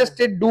cable, adjust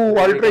it, do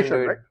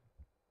alteration, right?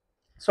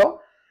 So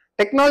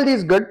technology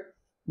is good,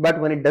 but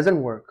when it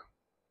doesn't work,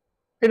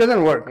 it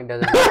doesn't work. It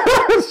doesn't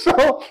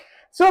work.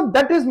 So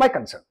that is my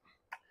concern.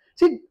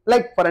 See,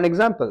 like for an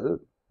example,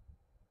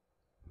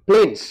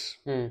 planes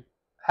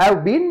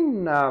have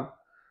been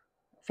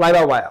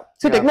fly-by-wire.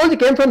 See, technology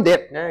came from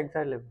there. Yeah,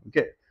 exactly.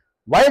 Okay,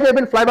 why they've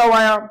been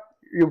fly-by-wire?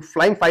 You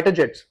flying fighter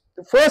jets.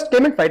 The first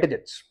came in fighter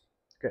jets.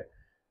 Okay,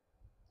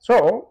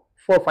 so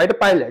for fighter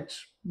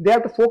pilots, they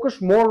have to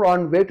focus more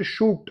on where to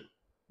shoot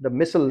the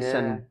missiles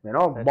and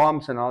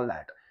bombs and all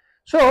that.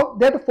 So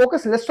they have to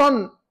focus less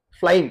on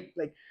flying,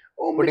 like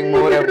putting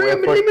more effort.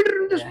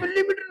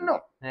 Millimeter, no.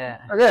 Yeah.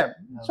 Okay,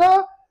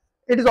 so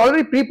it is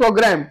already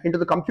pre-programmed into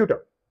the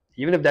computer.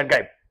 Even if that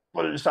guy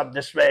pulls up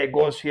this way,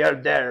 goes here,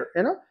 there,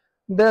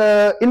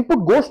 the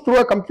input goes through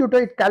a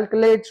computer. It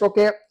calculates,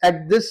 okay,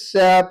 at this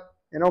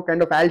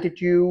kind of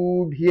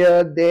altitude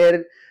here,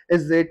 there,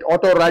 is it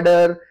auto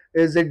rudder,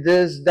 is it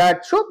this,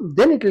 that. So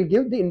then it will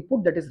give the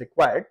input that is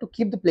required to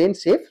keep the plane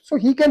safe, so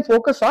he can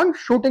focus on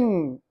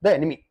shooting the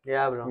enemy.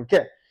 Yeah, bro.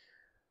 Okay,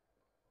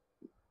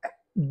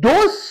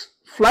 those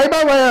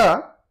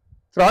fly-by-wire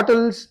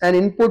throttles and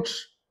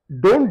inputs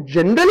don't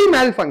generally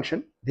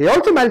malfunction. They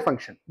also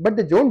malfunction, but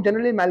they don't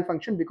generally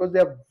malfunction because they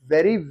are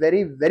very,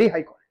 very, very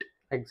high quality.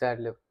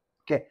 Exactly.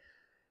 Okay.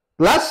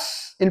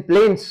 Plus, in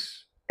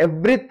planes,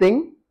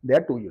 everything, there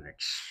are 2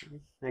 units.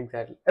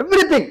 Exactly.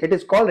 Everything. It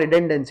is called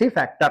redundancy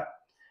factor.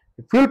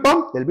 Fuel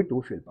pump, there will be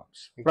 2 fuel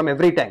pumps from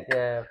every tank.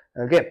 Yeah.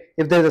 Okay.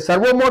 If there is a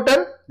servo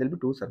motor, there will be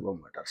 2 servo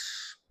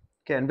motors.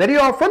 Okay. And very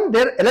often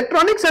there are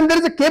electronics and there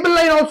is a cable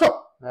line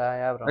also.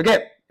 Yeah, bro.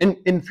 Okay.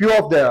 In few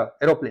of the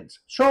aeroplanes.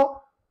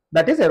 So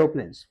that is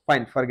aeroplanes.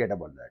 Fine. Forget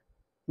about that.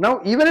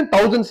 Now, even in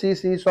 1000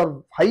 cc's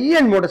or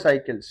high-end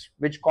motorcycles,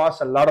 which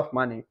cost a lot of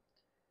money,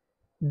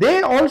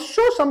 they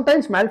also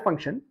sometimes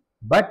malfunction,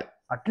 but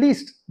at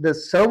least the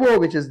servo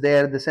which is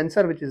there, the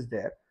sensor which is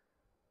there,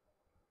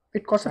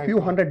 it costs a few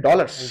 $100.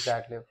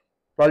 Exactly.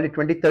 Probably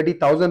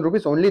 20,000-30,000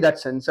 rupees only that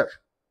sensor.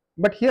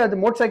 But here the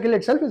motorcycle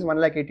itself is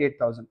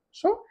 1,88,000.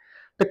 So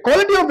the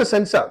quality of the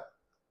sensor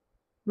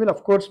will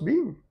of course be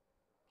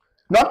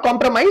not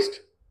compromised,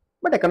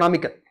 but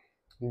economical.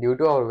 Due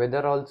to our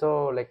weather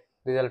also, like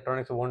these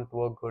electronics won't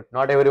work good.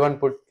 Not everyone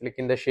put like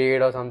in the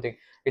shade or something.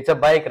 It's a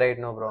bike right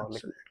now, bro.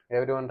 Like,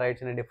 everyone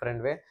rides in a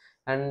different way,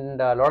 and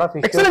a lot of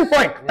issues. Excellent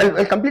point.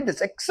 I'll complete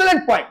this.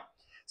 Excellent point.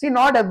 See,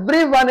 not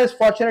everyone is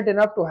fortunate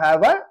enough to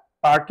have a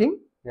parking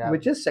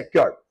which is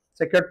secured.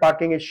 Secured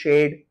parking is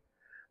shade,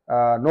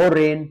 no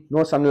rain,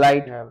 no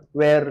sunlight,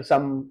 where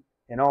some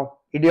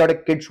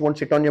idiotic kids won't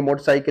sit on your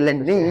motorcycle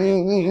and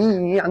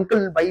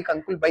uncle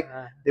bike,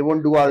 they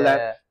won't do all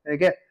that.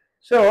 Okay,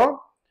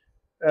 so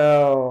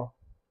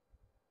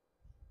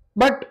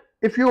but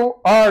if you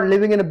are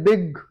living in a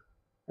big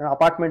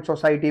apartment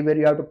society where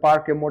you have to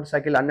park your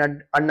motorcycle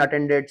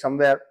unattended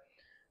somewhere,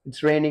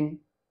 it's raining,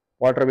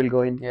 water will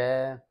go in.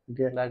 Yeah,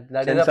 okay,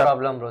 that is a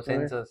problem, bro.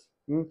 Sensors.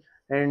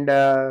 And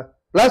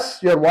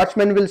plus your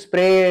watchman will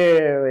spray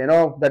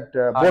that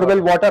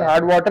borewell water,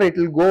 hard water, it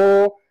will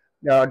go,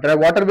 dry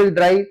water will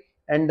dry,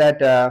 and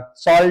that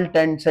salt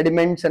and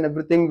sediments and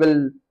everything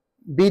will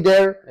be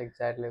there.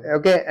 Exactly.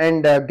 Okay,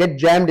 and get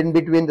jammed in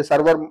between the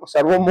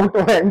servo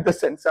motor and the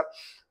sensor.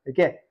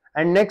 Okay,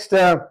 and next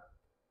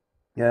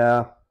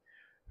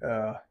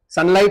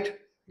sunlight,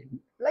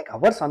 like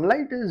our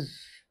sunlight is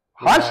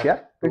harsh.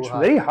 It's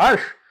very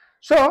harsh.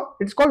 So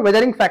it's called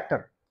weathering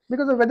factor.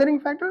 Because of weathering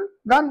factor,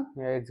 gone.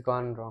 Yeah, it's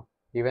gone, bro.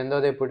 Even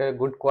though they put a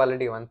good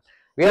quality one.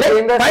 We are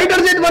doing that.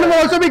 Fighter jet one will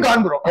also be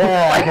gone, bro.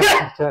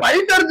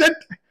 Fighter jet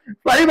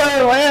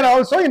fly-by-wire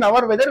also in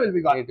our weather will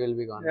be gone. It will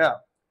be gone. Yeah.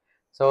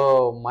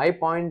 So my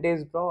point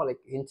is, bro, like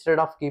instead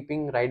of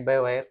keeping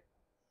ride-by-wire,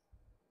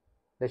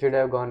 they should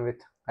have gone with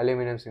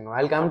aluminum swingham.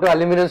 I'll come to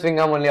aluminum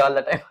swingham only all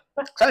the time.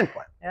 Excellent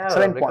point. Yeah,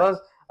 excellent point. Because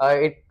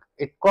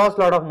it costs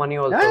a lot of money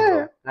also.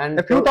 Yeah. And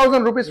a few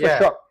thousand rupees for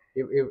sure.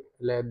 If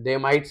they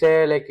might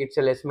say like it's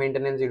a less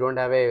maintenance, you don't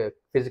have a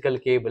physical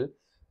cable,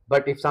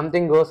 but if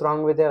something goes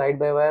wrong with a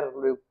ride-by-wire,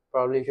 we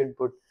probably should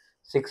put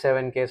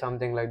 6-7K,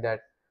 something like that.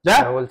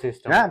 Yeah, the whole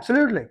system. Yeah,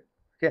 absolutely.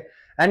 Okay,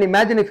 and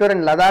imagine if you're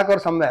in Ladakh or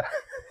somewhere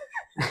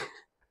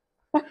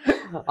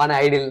on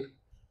idle,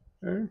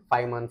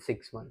 5 months,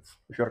 6 months.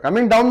 If you're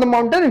coming down the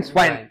mountain, it's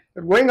fine.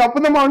 You're going up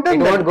in the mountain,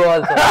 it won't go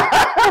also.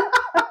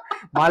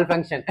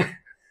 Malfunction.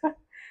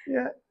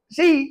 Yeah.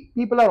 See,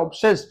 people are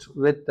obsessed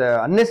with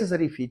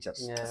unnecessary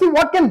features. Yeah. See,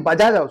 what can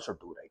Bajaj also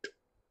do, right?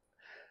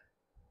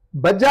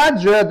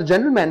 Bajaj, the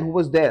gentleman who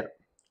was there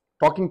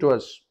talking to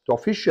us, the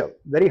official,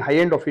 very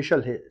high-end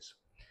official he is,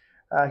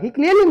 he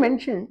clearly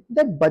mentioned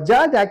that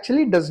Bajaj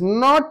actually does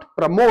not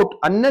promote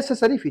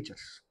unnecessary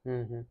features.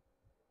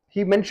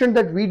 He mentioned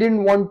that we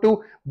didn't want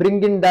to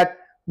bring in that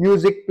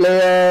music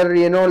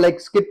player, like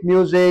skip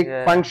music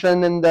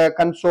function in the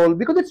console,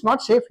 because it's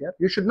not safe here.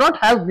 You should not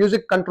have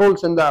music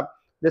controls in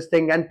this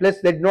thing, and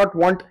plus they did not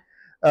want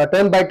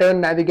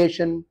turn-by-turn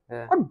navigation.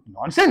 What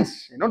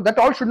nonsense! That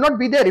all should not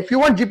be there. If you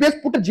want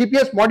GPS, put a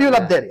GPS module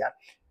up there,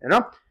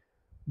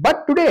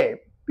 But today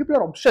people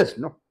are obsessed,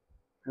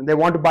 and they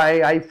want to buy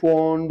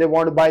iPhone, they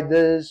want to buy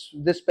this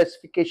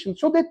specification.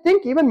 So they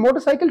think even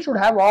motorcycle should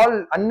have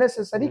all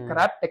unnecessary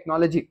crap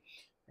technology.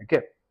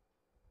 Okay.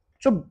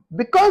 So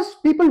because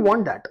people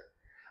want that,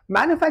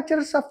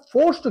 manufacturers are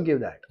forced to give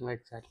that.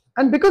 Exactly.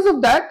 And because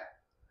of that,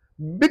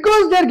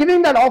 because they are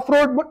giving that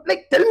off-road,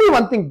 like tell me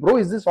one thing, bro,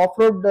 is this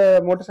off-road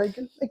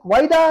motorcycle? Like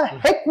why the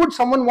heck would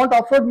someone want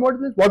off-road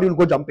motorcycle? What, you'll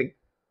go jumping?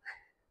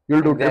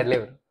 You'll do Exactly.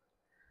 drifting.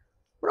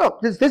 Bro,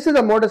 this is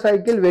a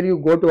motorcycle where you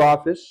go to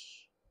office,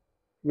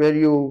 where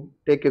you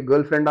take your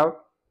girlfriend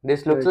out.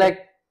 This looks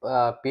like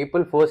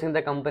people forcing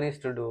the companies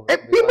to do.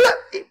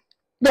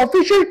 The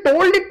official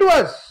told it to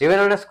us. Even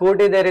on a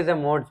scooty, there is a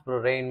modes, bro.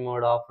 Rain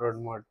mode,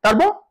 off-road mode.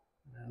 Turbo?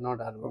 No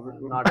turbo.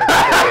 Not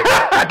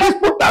At least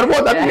put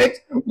turbo, that makes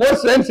more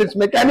sense. It's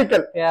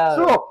mechanical. Yeah.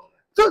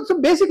 So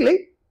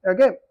basically,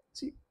 okay,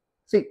 see,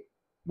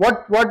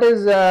 what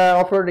is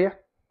off-road here?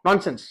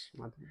 Nonsense.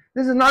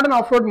 This is not an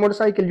off-road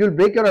motorcycle. You'll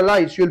break your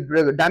alloys.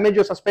 You'll damage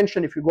your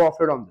suspension if you go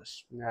off-road on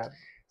this. Yeah.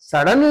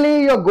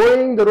 Suddenly you're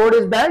going, the road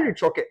is bad,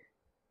 it's okay.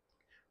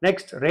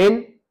 Next,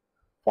 rain,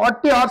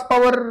 40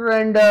 horsepower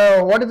and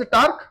what is the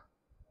torque?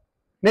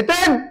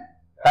 Nitin!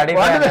 35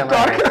 what is the Nm,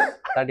 torque?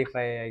 35,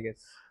 I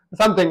guess.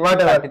 Something,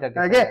 whatever. 30,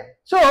 okay.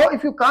 So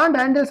if you can't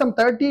handle some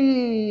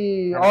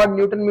 30 odd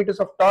Newton meters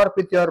of torque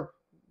with your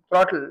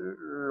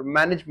throttle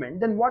management,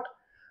 then what?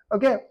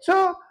 Okay.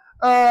 So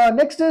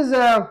next is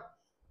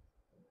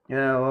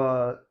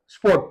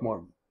sport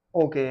mode.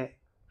 Okay,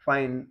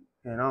 fine.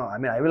 I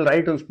mean, I will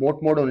ride on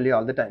sport mode only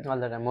all the time. All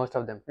the time, most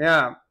of them.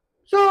 Yeah.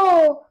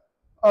 So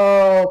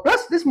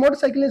plus this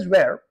motorcycle is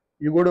where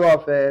you go to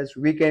office,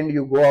 weekend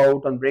you go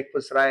out on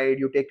breakfast ride,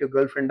 you take your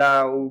girlfriend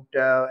out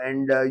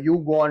and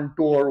you go on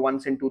tour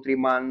once in 2-3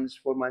 months,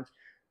 4 months.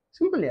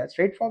 Simple, yeah,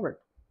 straightforward.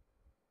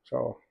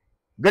 So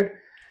good.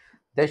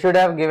 They should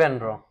have given,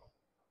 bro,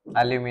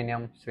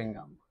 aluminium swing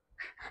arm.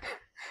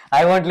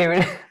 I won't leave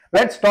it.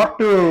 Let's talk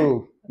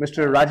to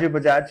Mr. Rajiv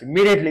Bajaj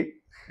immediately,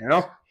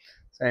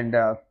 and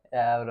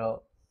Yeah,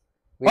 bro.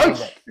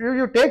 Pulse,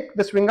 you take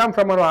the swing arm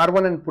from our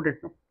R1 and put it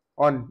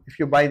on if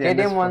you buy the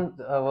KTM NS400. one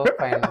work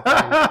fine.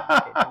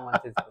 KTM one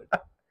is good.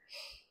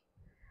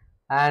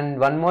 And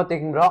one more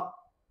thing, bro.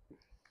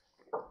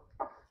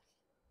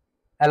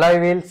 Alloy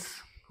wheels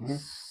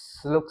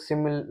look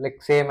similar,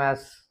 like same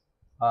as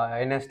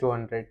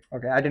NS200.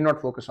 Okay, I did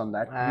not focus on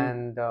that.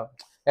 And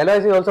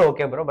alloys is also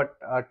okay, bro. But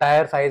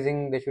tire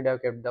sizing, they should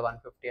have kept the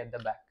 150 at the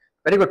back.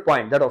 Very good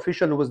point. That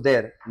official who was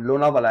there in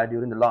Lonavala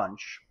during the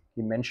launch,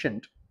 he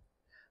mentioned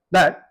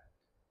that,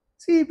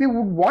 see, we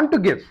would want to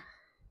give,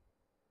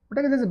 but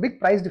again, there's a big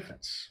price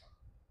difference.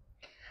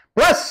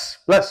 Plus,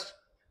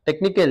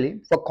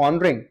 technically, for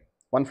cornering,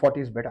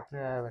 140 is better.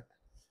 Yeah,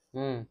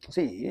 but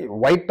See,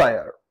 wide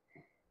tire.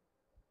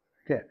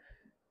 Okay,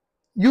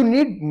 you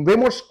need way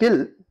more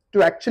skill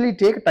to actually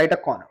take a tighter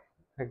corner.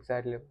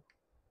 exactly.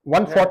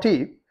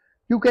 140,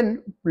 you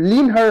can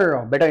lean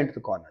her better into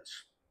the corners.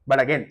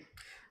 But again,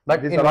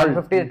 But these in are all-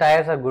 150, the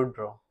tires are good,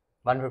 bro.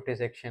 150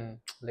 section,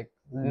 like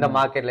in the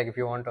market, like if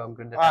you want to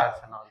upgrade the tires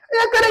and all.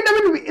 yeah, correct. I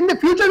mean, in the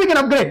future we can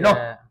upgrade. No,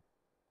 Yeah.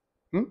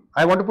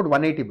 I want to put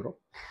 180, bro.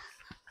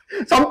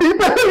 Some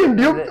people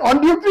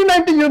on Duke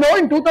 390,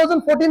 in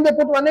 2014 they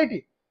put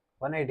 180.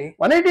 180.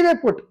 180 they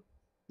put.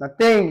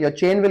 Nothing. Your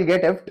chain will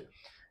get effed.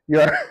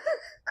 Your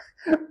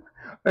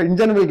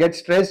engine will get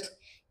stressed.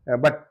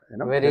 But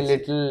Very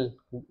little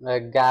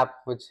gap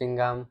with swing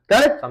arm.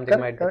 Correct. Something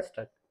might get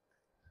stuck.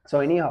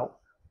 So anyhow,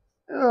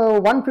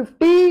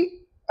 150.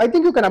 I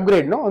think you can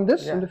upgrade, no, on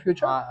this in the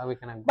future. We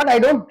can upgrade. But I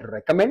don't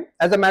recommend.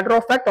 As a matter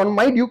of fact, on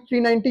my Duke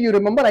 390, you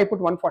remember I put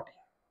 140.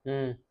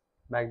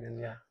 Back then,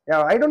 yeah.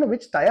 Yeah, I don't know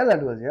which tire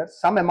that was here.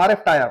 Some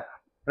MRF tire,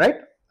 right?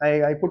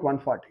 I put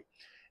 140.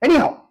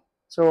 Anyhow,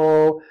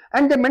 so,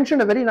 and they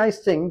mentioned a very nice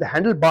thing, the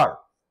handlebar.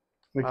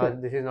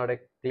 This is not a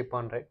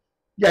clip-on, right?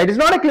 Yeah, it is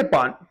not a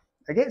clip-on.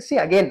 Okay, see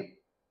again,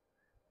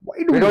 why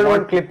do We we don't want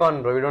want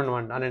clip-on, bro. We don't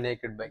want on a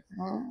naked bike.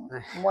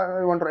 Why do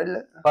we want to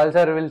ride?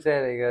 Pulsar will say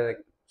like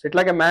Sit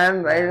like a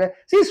man, right?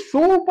 See,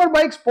 super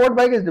bike, sport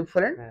bike is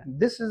different. Yeah.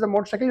 This is a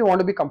motorcycle, you want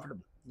to be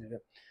comfortable. Yeah.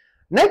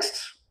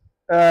 Next,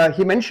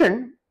 he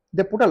mentioned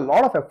they put a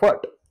lot of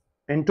effort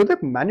into the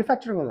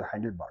manufacturing of the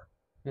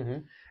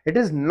handlebar. It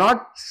is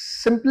not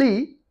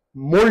simply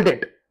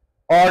molded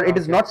or it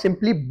is not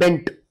simply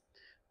bent.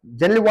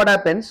 Generally what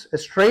happens, a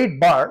straight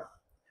bar,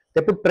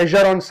 they put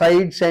pressure on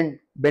sides and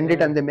bend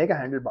it and they make a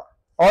handlebar,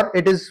 or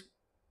it is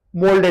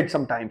molded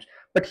sometimes.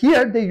 But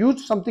here they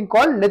use something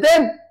called,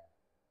 Nitin,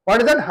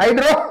 what is that?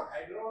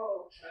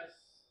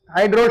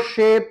 Hydro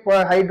shape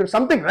or hydro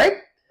something, right?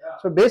 Yeah.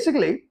 So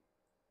basically,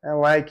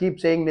 why I keep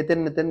saying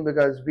Nitin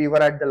because we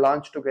were at the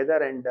launch together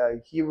and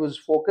he was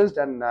focused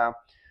and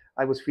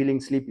I was feeling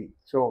sleepy.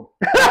 So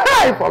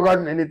I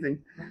forgot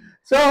anything.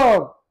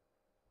 So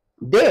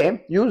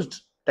they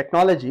used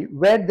technology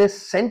where they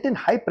sent in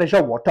high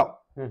pressure water,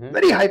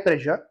 very high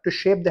pressure, to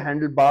shape the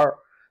handlebar.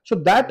 So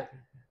that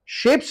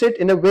shapes it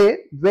in a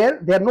way where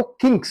there are no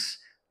kinks.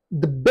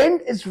 The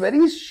bend is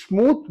very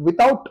smooth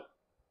without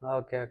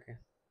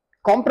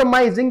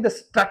compromising the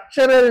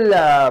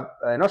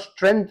structural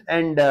strength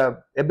and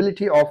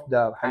ability of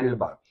the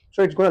handlebar.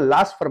 So it's going to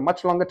last for a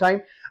much longer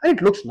time and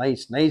it looks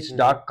nice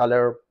dark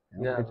color.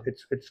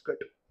 It's good.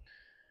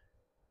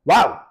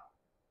 Wow.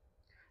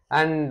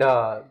 And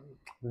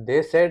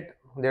they said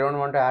they don't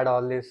want to add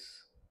all this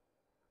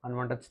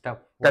unwanted stuff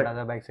what Correct.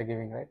 other bikes are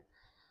giving, right?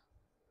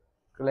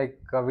 Like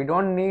we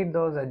don't need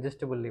those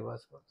adjustable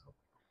levers also.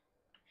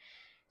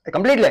 I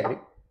completely agree.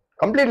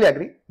 Completely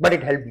agree. But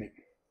it helped me.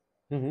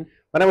 Mm-hmm.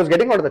 When I was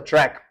getting out of the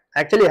track,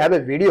 actually I have a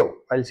video.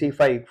 I'll see if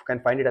I can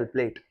find it. I'll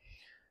play it.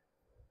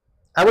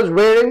 I was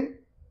wearing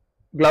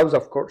gloves,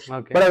 of course,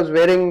 Okay. but I was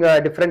wearing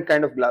different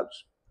kind of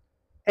gloves.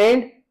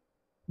 And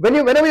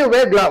whenever you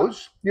wear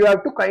gloves, you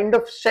have to kind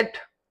of set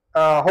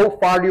how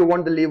far do you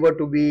want the lever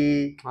to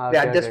be, Okay, the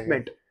okay,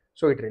 adjustment.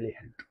 So it really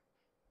helped.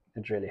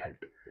 It really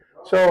helped.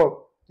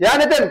 So yeah,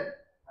 Nathan.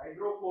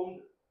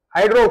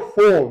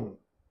 Hydrofoam.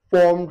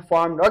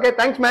 Formed. Okay,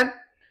 thanks, man.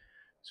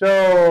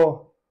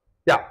 So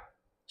yeah.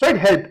 So it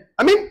helped.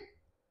 I mean,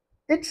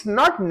 it's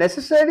not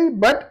necessary,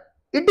 but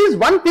it is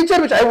one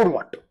feature which I would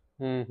want.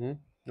 Mm-hmm.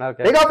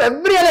 Okay. Take off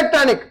every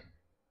electronic.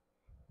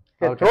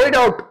 Okay, Okay. throw it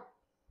out.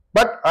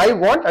 But I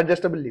want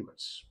adjustable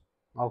levers.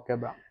 Okay,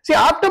 bro. See,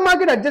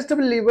 aftermarket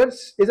adjustable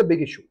levers is a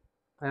big issue.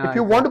 If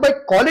you want to buy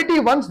quality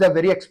ones, they're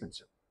very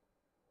expensive.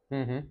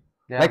 Mm-hmm.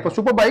 Yeah. Like for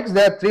super bikes,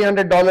 they're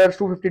 $300,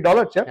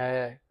 $250. Yeah?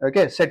 Yeah.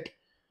 Okay, set.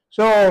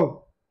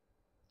 So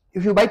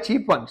if you buy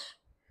cheap ones,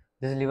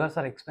 These levers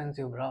are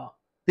expensive, bro.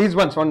 these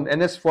ones on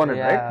NS400,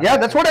 Yeah. right? Yeah,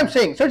 that's what I'm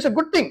saying. So it's a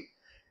good thing.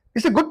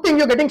 It's a good thing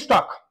you're getting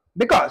stock,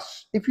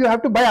 because if you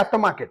have to buy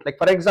aftermarket, like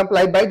for example,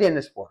 I buy the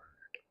NS400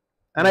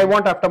 and I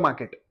want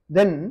aftermarket,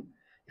 then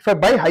if I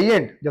buy high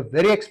end, they're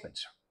very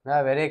expensive.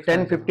 Yeah, very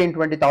 10, expensive. 15,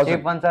 20,000.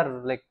 Cheap ones are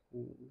like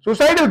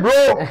Suicidal,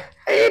 bro.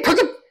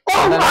 8,000.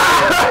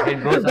 Oh,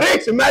 It goes up.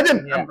 brakes.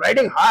 Imagine Yeah. I'm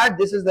riding hard.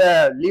 This is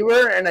the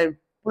lever, and I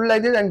pull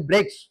like this and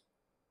brakes.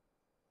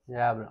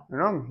 yeah, bro. You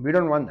know, we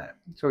don't want that.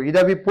 So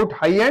either we put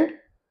high end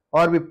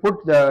or we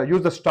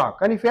use the stock.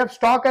 And if you have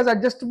stock as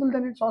adjustable,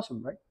 then it's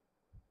awesome, right?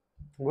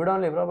 Good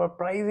only, bro. But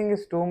pricing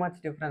is too much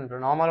different, bro.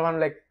 Normal one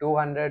like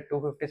 200,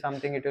 250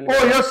 something. It will.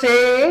 Oh, you're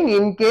saying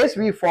in case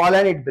we fall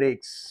and it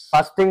breaks.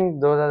 First thing,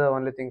 those are the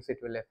only things it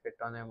will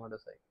affect on a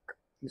motorcycle.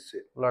 You see.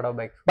 A lot of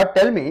bikes. But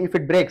tell me, if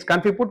it breaks,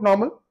 can't we put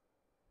normal?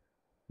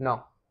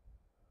 No.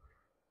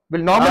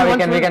 Will normal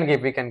ones we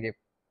can keep.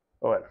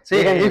 Oh, well. See,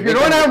 We can- if we you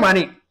don't can- have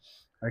money,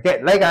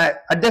 okay, like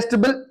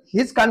adjustable,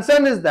 his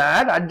concern is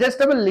that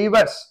adjustable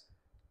levers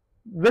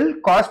will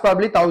cost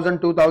probably 1,000,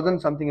 2,000,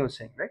 something you were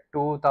saying, right?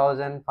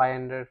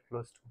 2,500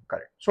 close to.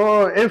 Correct.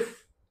 So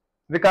if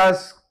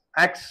Vikas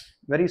acts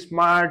very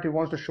smart, he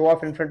wants to show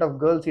off in front of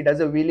girls, he does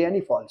a wheelie and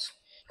he falls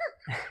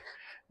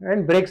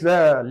and breaks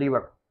the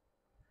lever.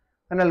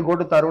 And I'll go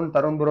to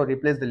Tarun bro,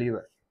 replace the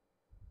lever.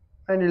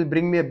 And he'll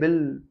bring me a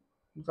bill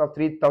of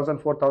 3,000,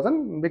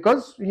 4,000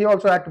 because he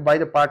also had to buy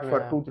the part for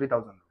Yeah. 2,000,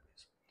 3,000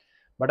 rupees.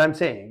 But I'm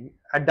saying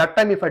at that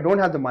time, if I don't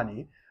have the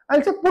money,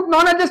 I'll say put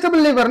non-adjustable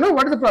lever. No,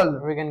 what is the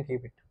problem? We can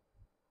keep it.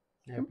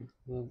 Yeah.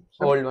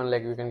 Old one,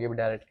 like we can keep it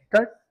directly.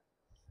 Correct.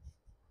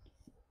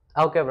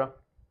 Okay, bro.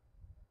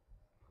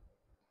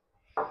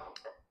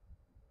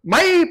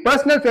 My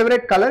personal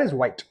favorite color is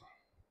white.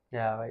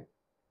 Yeah, white.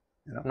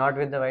 You know? Not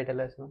with the white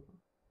LS, no?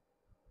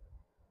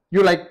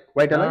 You like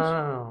white alloys?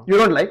 No. You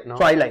don't like? No.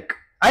 So I like.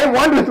 I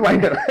want with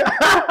white.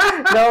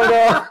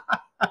 No.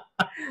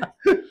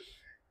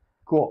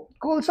 Cool.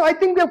 So I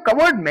think we have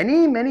covered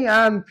many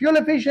fuel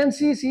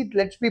efficiency. See,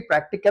 let's be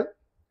practical.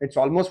 It's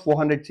almost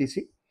 400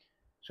 cc.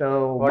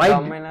 So What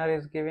Dominar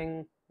is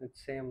giving,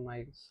 it's same,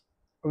 I guess.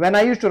 when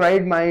I used to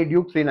ride my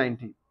Duke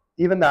 390,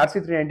 even the RC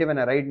 390 when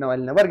I ride now, I'll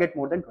never get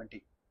more than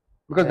 20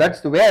 because that's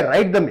the way I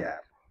ride them. Yeah,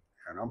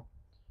 you know.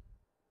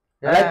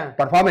 I like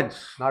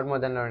performance. Not more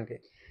than 20.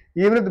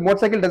 Even if the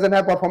motorcycle doesn't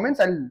have performance,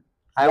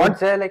 I would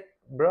say like,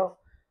 bro,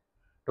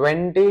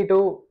 20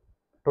 to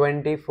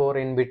 24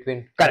 in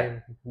between.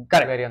 Correct.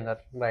 Very on the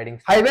riding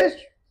side. Highways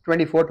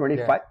 24,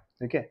 25.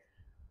 Okay.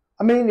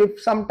 I mean, if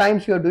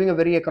sometimes you are doing a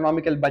very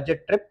economical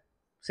budget trip,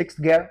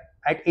 6th gear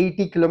at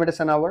 80 kilometers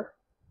an hour,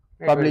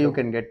 probably you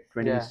can get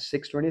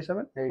 26,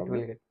 27. It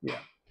will get. Yeah.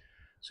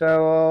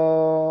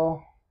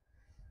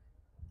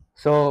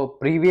 So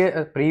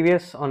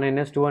previous on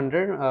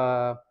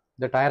NS200,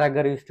 the tire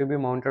agar used to be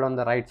mounted on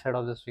the right side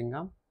of the swing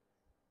arm.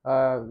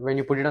 When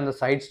you put it on the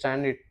side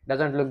stand, it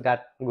doesn't look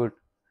that good.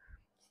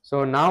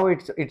 So now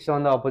it's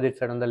on the opposite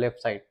side, on the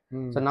left side.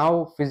 So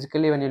now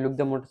physically, when you look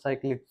the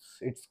motorcycle,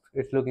 it's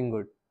looking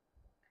good.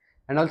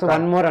 And also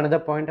another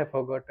point I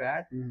forgot to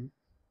add.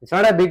 It's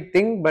not a big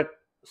thing, but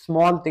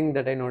small thing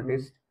that I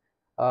noticed.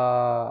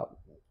 On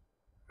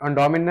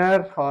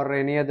Dominar or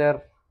any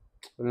other,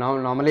 now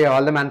normally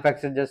all the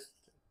manufacturers just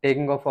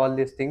taking off all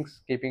these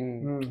things,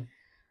 keeping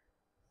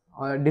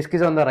disc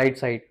is on the right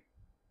side.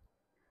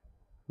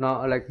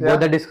 No, like both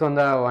the disc on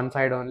the one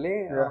side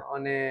only.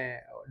 On a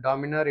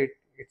Dominar, it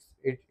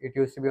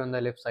used to be on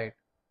the left side.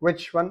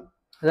 Which one?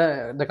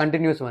 The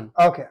continuous one.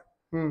 Okay.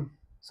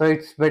 So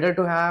it's better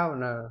to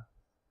have.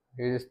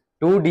 It's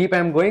too deep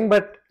I'm going,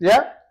 but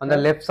on the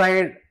left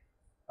side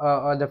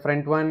or the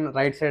front one,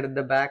 right side at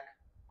the back,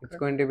 it's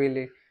going to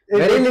be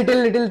very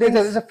little things.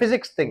 It's a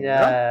physics thing.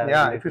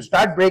 Yeah. If you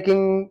start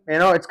braking,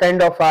 it's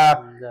kind of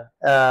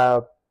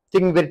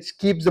thing which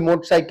keeps the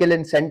motorcycle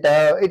in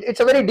center. It's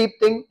a very deep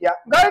thing. Yeah,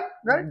 got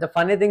it. The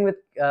funny thing with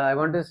I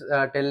want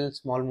to tell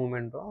small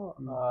movement, bro.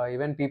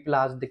 Even people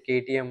ask the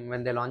KTM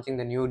when they're launching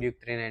the new Duke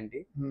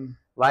 390,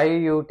 why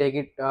you take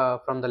it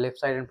from the left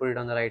side and put it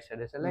on the right side?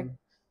 They say like,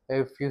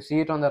 if you see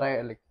it on the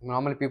right, like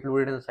normally people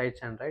put it on the side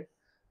stand, right?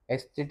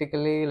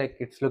 Aesthetically, like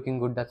it's looking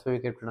good. That's why we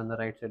kept it on the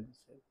right side.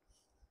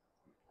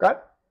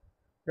 Got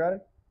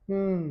it.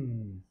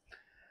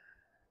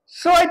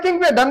 So I think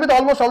we're done with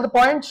almost all the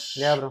points.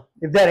 Yeah, bro.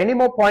 If there are any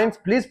more points,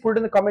 please put it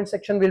in the comment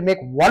section. We'll make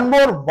one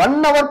more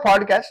 1 hour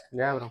podcast.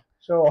 Yeah, bro.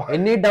 So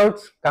any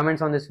doubts,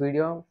 comments on this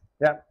video?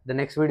 Yeah. The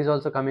next video is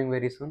also coming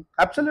very soon.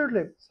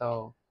 Absolutely.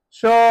 So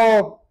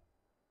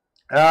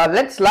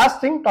let's last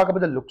thing talk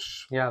about the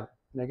looks. Yeah.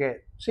 Okay.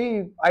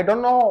 See, I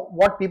don't know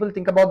what people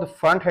think about the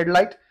front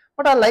headlight,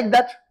 but I like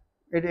that.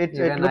 It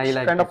looks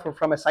like kind of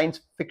from a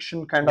science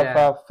fiction kind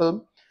of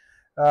film.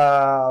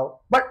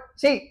 But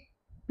see,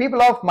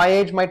 people of my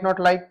age might not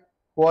like,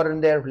 who are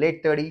in their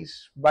late 30s,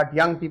 but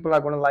young people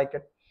are going to like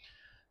it.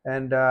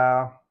 And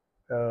I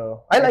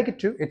like it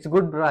too. It's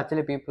good, bro.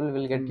 Actually, people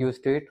will get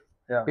used to it.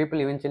 Yeah.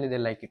 People eventually they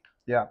like it.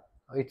 Yeah.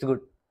 It's good.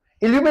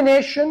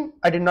 Illumination,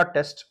 I did not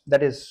test.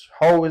 That is,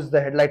 how is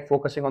the headlight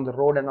focusing on the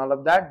road and all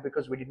of that,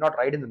 because we did not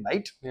ride in the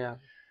night. Yeah.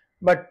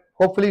 But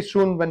hopefully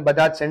soon, when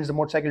Bajaj sends the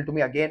motorcycle to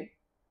me again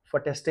for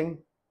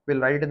testing, we'll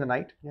ride it in the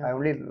night. Yeah. I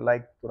only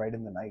like to ride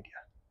in the night.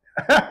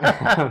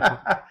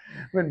 Yeah.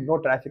 With no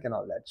traffic and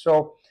all that.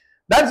 So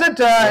that's it.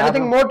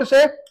 Anything more to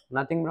say?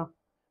 Nothing, bro.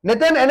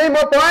 Nitin, any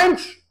more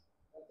points?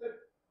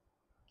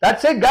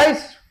 That's it,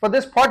 guys, for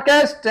this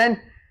podcast. And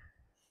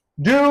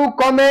do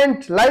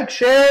comment, like,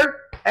 share.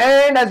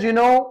 And as you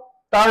know,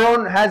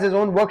 Taron has his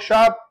own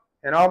workshop.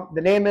 You know,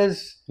 the name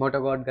is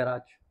MotoGod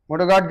Garage.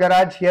 MotoGod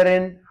Garage here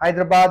in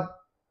Hyderabad,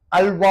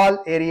 Alwal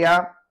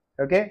area.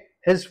 Okay.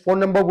 His phone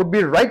number would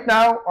be right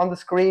now on the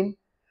screen.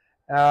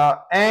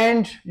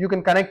 And you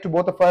can connect to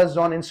both of us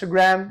on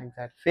Instagram,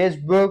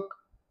 Facebook,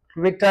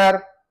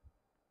 Twitter,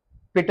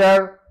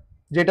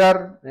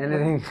 Jitter,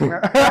 anything.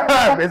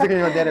 Basically,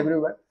 you're there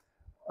everywhere.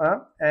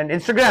 And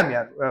Instagram,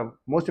 yeah,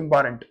 most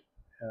important.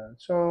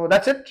 So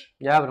that's it.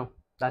 Yeah, bro.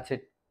 That's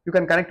it. You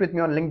can connect with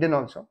me on LinkedIn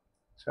also.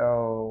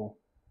 So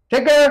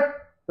take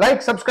care,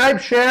 like, subscribe,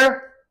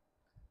 share.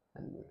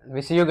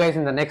 We see you guys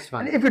in the next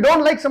one. And if you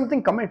don't like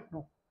something, comment.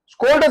 No.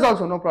 Scold us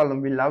also, no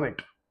problem. We love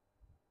it.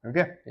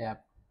 Okay? Yeah.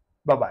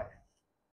 Bye-bye.